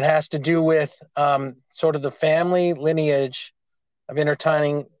 And it has to do with sort of the family lineage of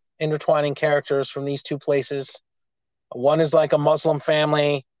intertwining characters from these two places. One is like a Muslim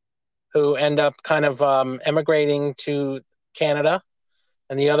family who end up kind of emigrating to Canada.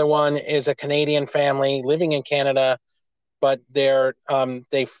 And the other one is a Canadian family living in Canada, but their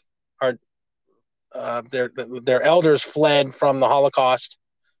elders fled from the Holocaust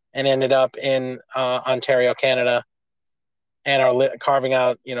and ended up in Ontario, Canada, and are carving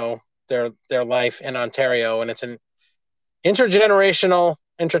out, their life in Ontario. And it's an intergenerational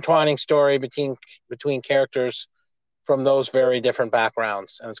intertwining story between characters from those very different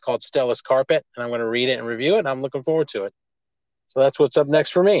backgrounds. And it's called Stella's Carpet, and I'm going to read it and review it, and I'm looking forward to it. So that's what's up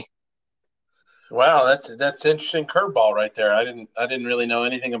next for me. Wow, that's an interesting curveball right there. I didn't really know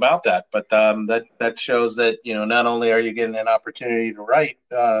anything about that, but that shows that not only are you getting an opportunity to write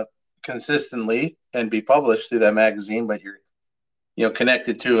consistently and be published through that magazine, but you're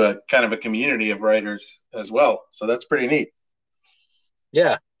connected to a kind of a community of writers as well. So that's pretty neat.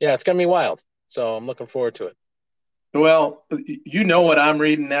 Yeah, it's gonna be wild. So I'm looking forward to it. Well, you know what I'm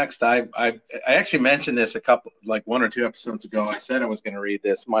reading next. I actually mentioned this like 1 or 2 episodes ago. I said I was going to read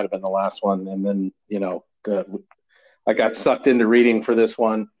this. Might have been the last one, and then I got sucked into reading for this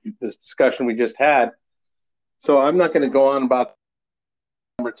one. This discussion we just had. So I'm not going to go on about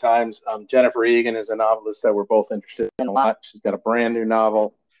a number of times. Jennifer Egan is a novelist that we're both interested in a lot. She's got a brand new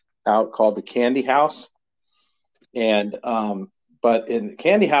novel out called The Candy House, and but in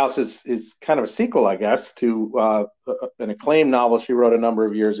Candy House is kind of a sequel, I guess, to an acclaimed novel she wrote a number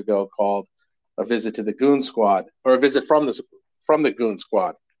of years ago called A Visit to the Goon Squad, or A Visit from the Goon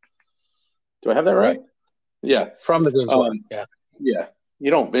Squad. Do I have that right? Yeah. From the Goon Squad. Yeah. You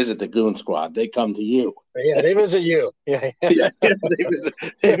don't visit the Goon Squad. They come to you. Yeah, they visit you. Yeah.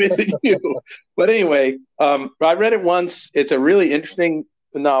 They visit you. But anyway, I read it once. It's a really interesting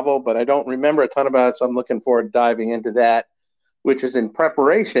novel, but I don't remember a ton about it, so I'm looking forward to diving into that, which is in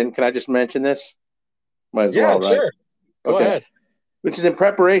preparation. Can I just mention this? Might as well, right? Sure. Go ahead. Which is in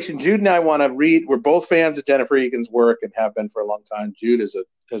preparation. Jude and I want to read. We're both fans of Jennifer Egan's work and have been for a long time. Jude has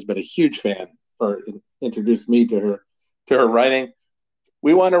been a huge fan. Introduced me to her writing.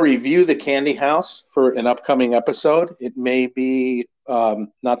 We want to review The Candy House for an upcoming episode. It may be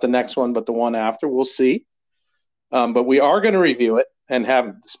not the next one, but the one after. We'll see. But we are going to review it and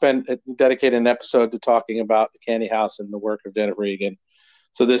dedicate an episode to talking about The Candy House and the work of Jennifer Egan.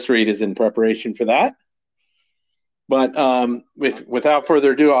 So this read is in preparation for that. But without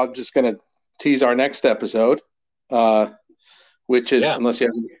further ado, I'm just going to tease our next episode, which is unless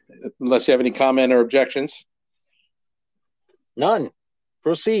you have any comment or objections. None.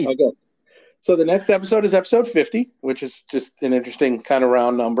 Proceed. Okay. So the next episode is episode 50, which is just an interesting kind of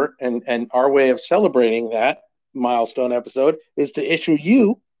round number, and our way of celebrating that milestone episode is to issue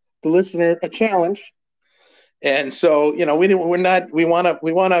you, the listener, a challenge. And so, we want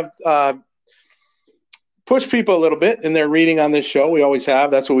to push people a little bit in their reading on this show. We always have.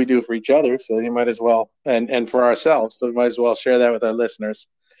 That's what we do for each other. So you might as well, and for ourselves. So we might as well share that with our listeners.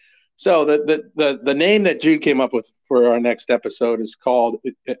 So the name that Jude came up with for our next episode is called,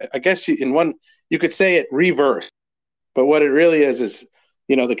 I guess you could say it reverse, but what it really is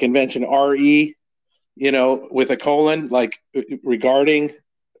the convention RE, with a colon, like regarding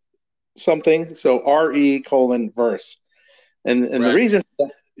something. So RE : verse. And right.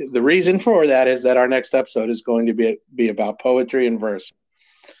 The reason for that is that our next episode is going to be about poetry and verse.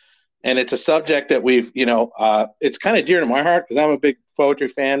 And it's a subject that we've, it's kind of dear to my heart because I'm a big poetry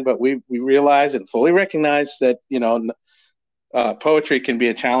fan, but we realize and fully recognize that, poetry can be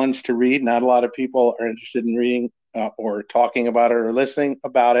a challenge to read. Not a lot of people are interested in reading or talking about it or listening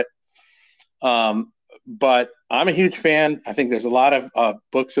about it. But I'm a huge fan. I think there's a lot of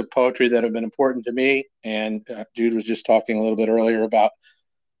books of poetry that have been important to me. And Jude was just talking a little bit earlier about,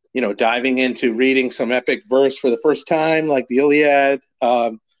 diving into reading some epic verse for the first time, like the Iliad,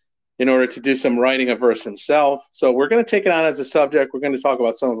 in order to do some writing of verse himself. So we're going to take it on as a subject. We're going to talk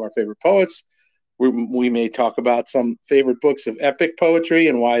about some of our favorite poets. We may talk about some favorite books of epic poetry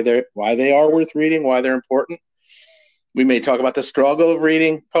and why they are worth reading, why they're important. We may talk about the struggle of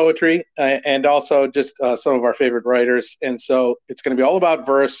reading poetry and also just some of our favorite writers. And so it's going to be all about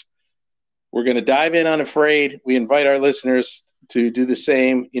verse. We're going to dive in unafraid. We invite our listeners to do the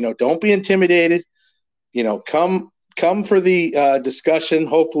same. Don't be intimidated. Come for the discussion.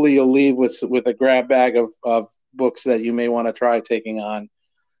 Hopefully you'll leave with a grab bag of books that you may want to try taking on.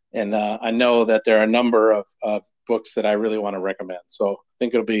 And I know that there are a number of books that I really want to recommend. So I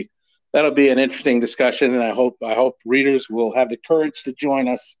think that'll be an interesting discussion. And I hope readers will have the courage to join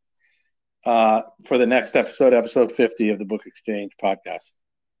us for the next episode 50 of the Book Exchange podcast.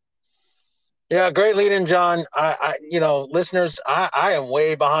 Yeah, great lead in, John. Listeners, I am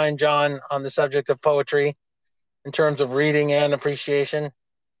way behind John on the subject of poetry in terms of reading and appreciation.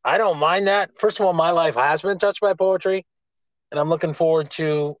 I don't mind that. First of all, my life has been touched by poetry, and I'm looking forward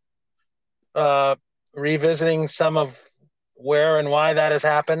to revisiting some of where and why that has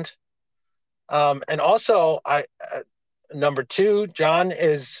happened. And also, number two, John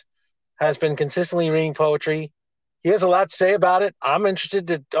has been consistently reading poetry. He has a lot to say about it. I'm interested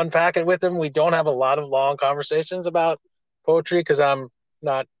to unpack it with him. We don't have a lot of long conversations about poetry because I'm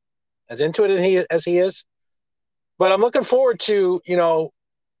not as into it as he is. But I'm looking forward to,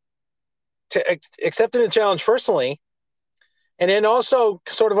 accepting the challenge personally, and then also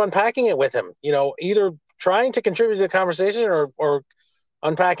sort of unpacking it with him. Either trying to contribute to the conversation or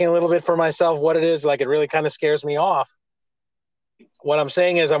unpacking a little bit for myself what it is. Like, it really kind of scares me off. What I'm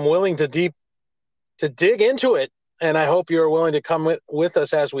saying is I'm willing to dig into it and I hope you're willing to come with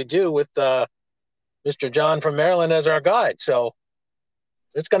us as we do with Mr. John from Maryland as our guide. So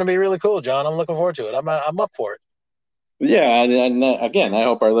it's going to be really cool, John. I'm looking forward to it. I'm up for it. Yeah, and again, I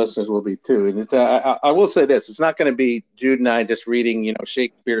hope our listeners will be too. And it's, I will say this: it's not going to be Jude and I just reading,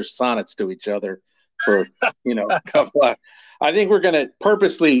 Shakespeare's sonnets to each other for, a couple of, I think we're going to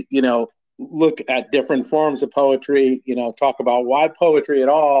purposely, look at different forms of poetry. Talk about why poetry at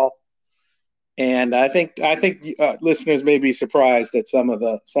all. And I think listeners may be surprised at some of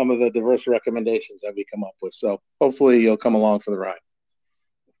the diverse recommendations that we come up with. So hopefully you'll come along for the ride.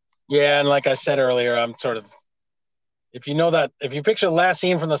 Yeah, and like I said earlier, I'm sort of. If you picture the last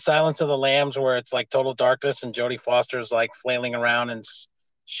scene from The Silence of the Lambs where it's like total darkness and Jodie Foster's like flailing around and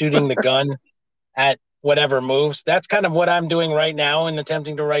shooting the gun at whatever moves, that's kind of what I'm doing right now in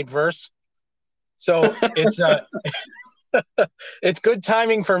attempting to write verse. So it's it's good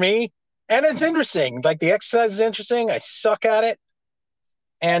timing for me, and it's interesting. Like the exercise is interesting. I suck at it,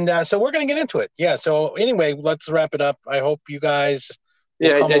 and so we're gonna get into it. Yeah. So anyway, let's wrap it up. I hope you guys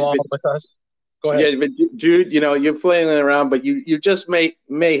will come along with us. Go ahead. Yeah, but Jude, you're flailing around, but you just may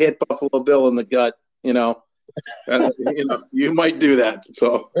hit Buffalo Bill in the gut. You might do that.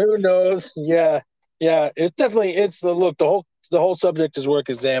 So who knows? Yeah. It's definitely the whole subject is worth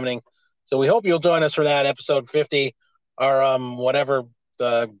examining. So we hope you'll join us for that episode 50, or whatever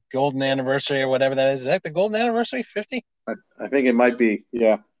the golden anniversary or whatever that is. Is that the golden anniversary 50? I think it might be.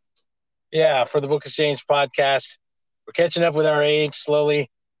 Yeah. Yeah, for the Book Exchange podcast, we're catching up with our age slowly,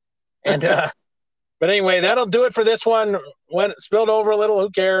 and. But anyway, that'll do it for this one. When it spilled over a little,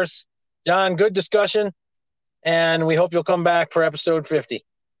 who cares? John, good discussion. And we hope you'll come back for episode 50.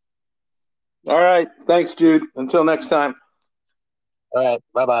 All right. Thanks, Jude. Until next time. All right.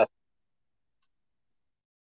 Bye-bye.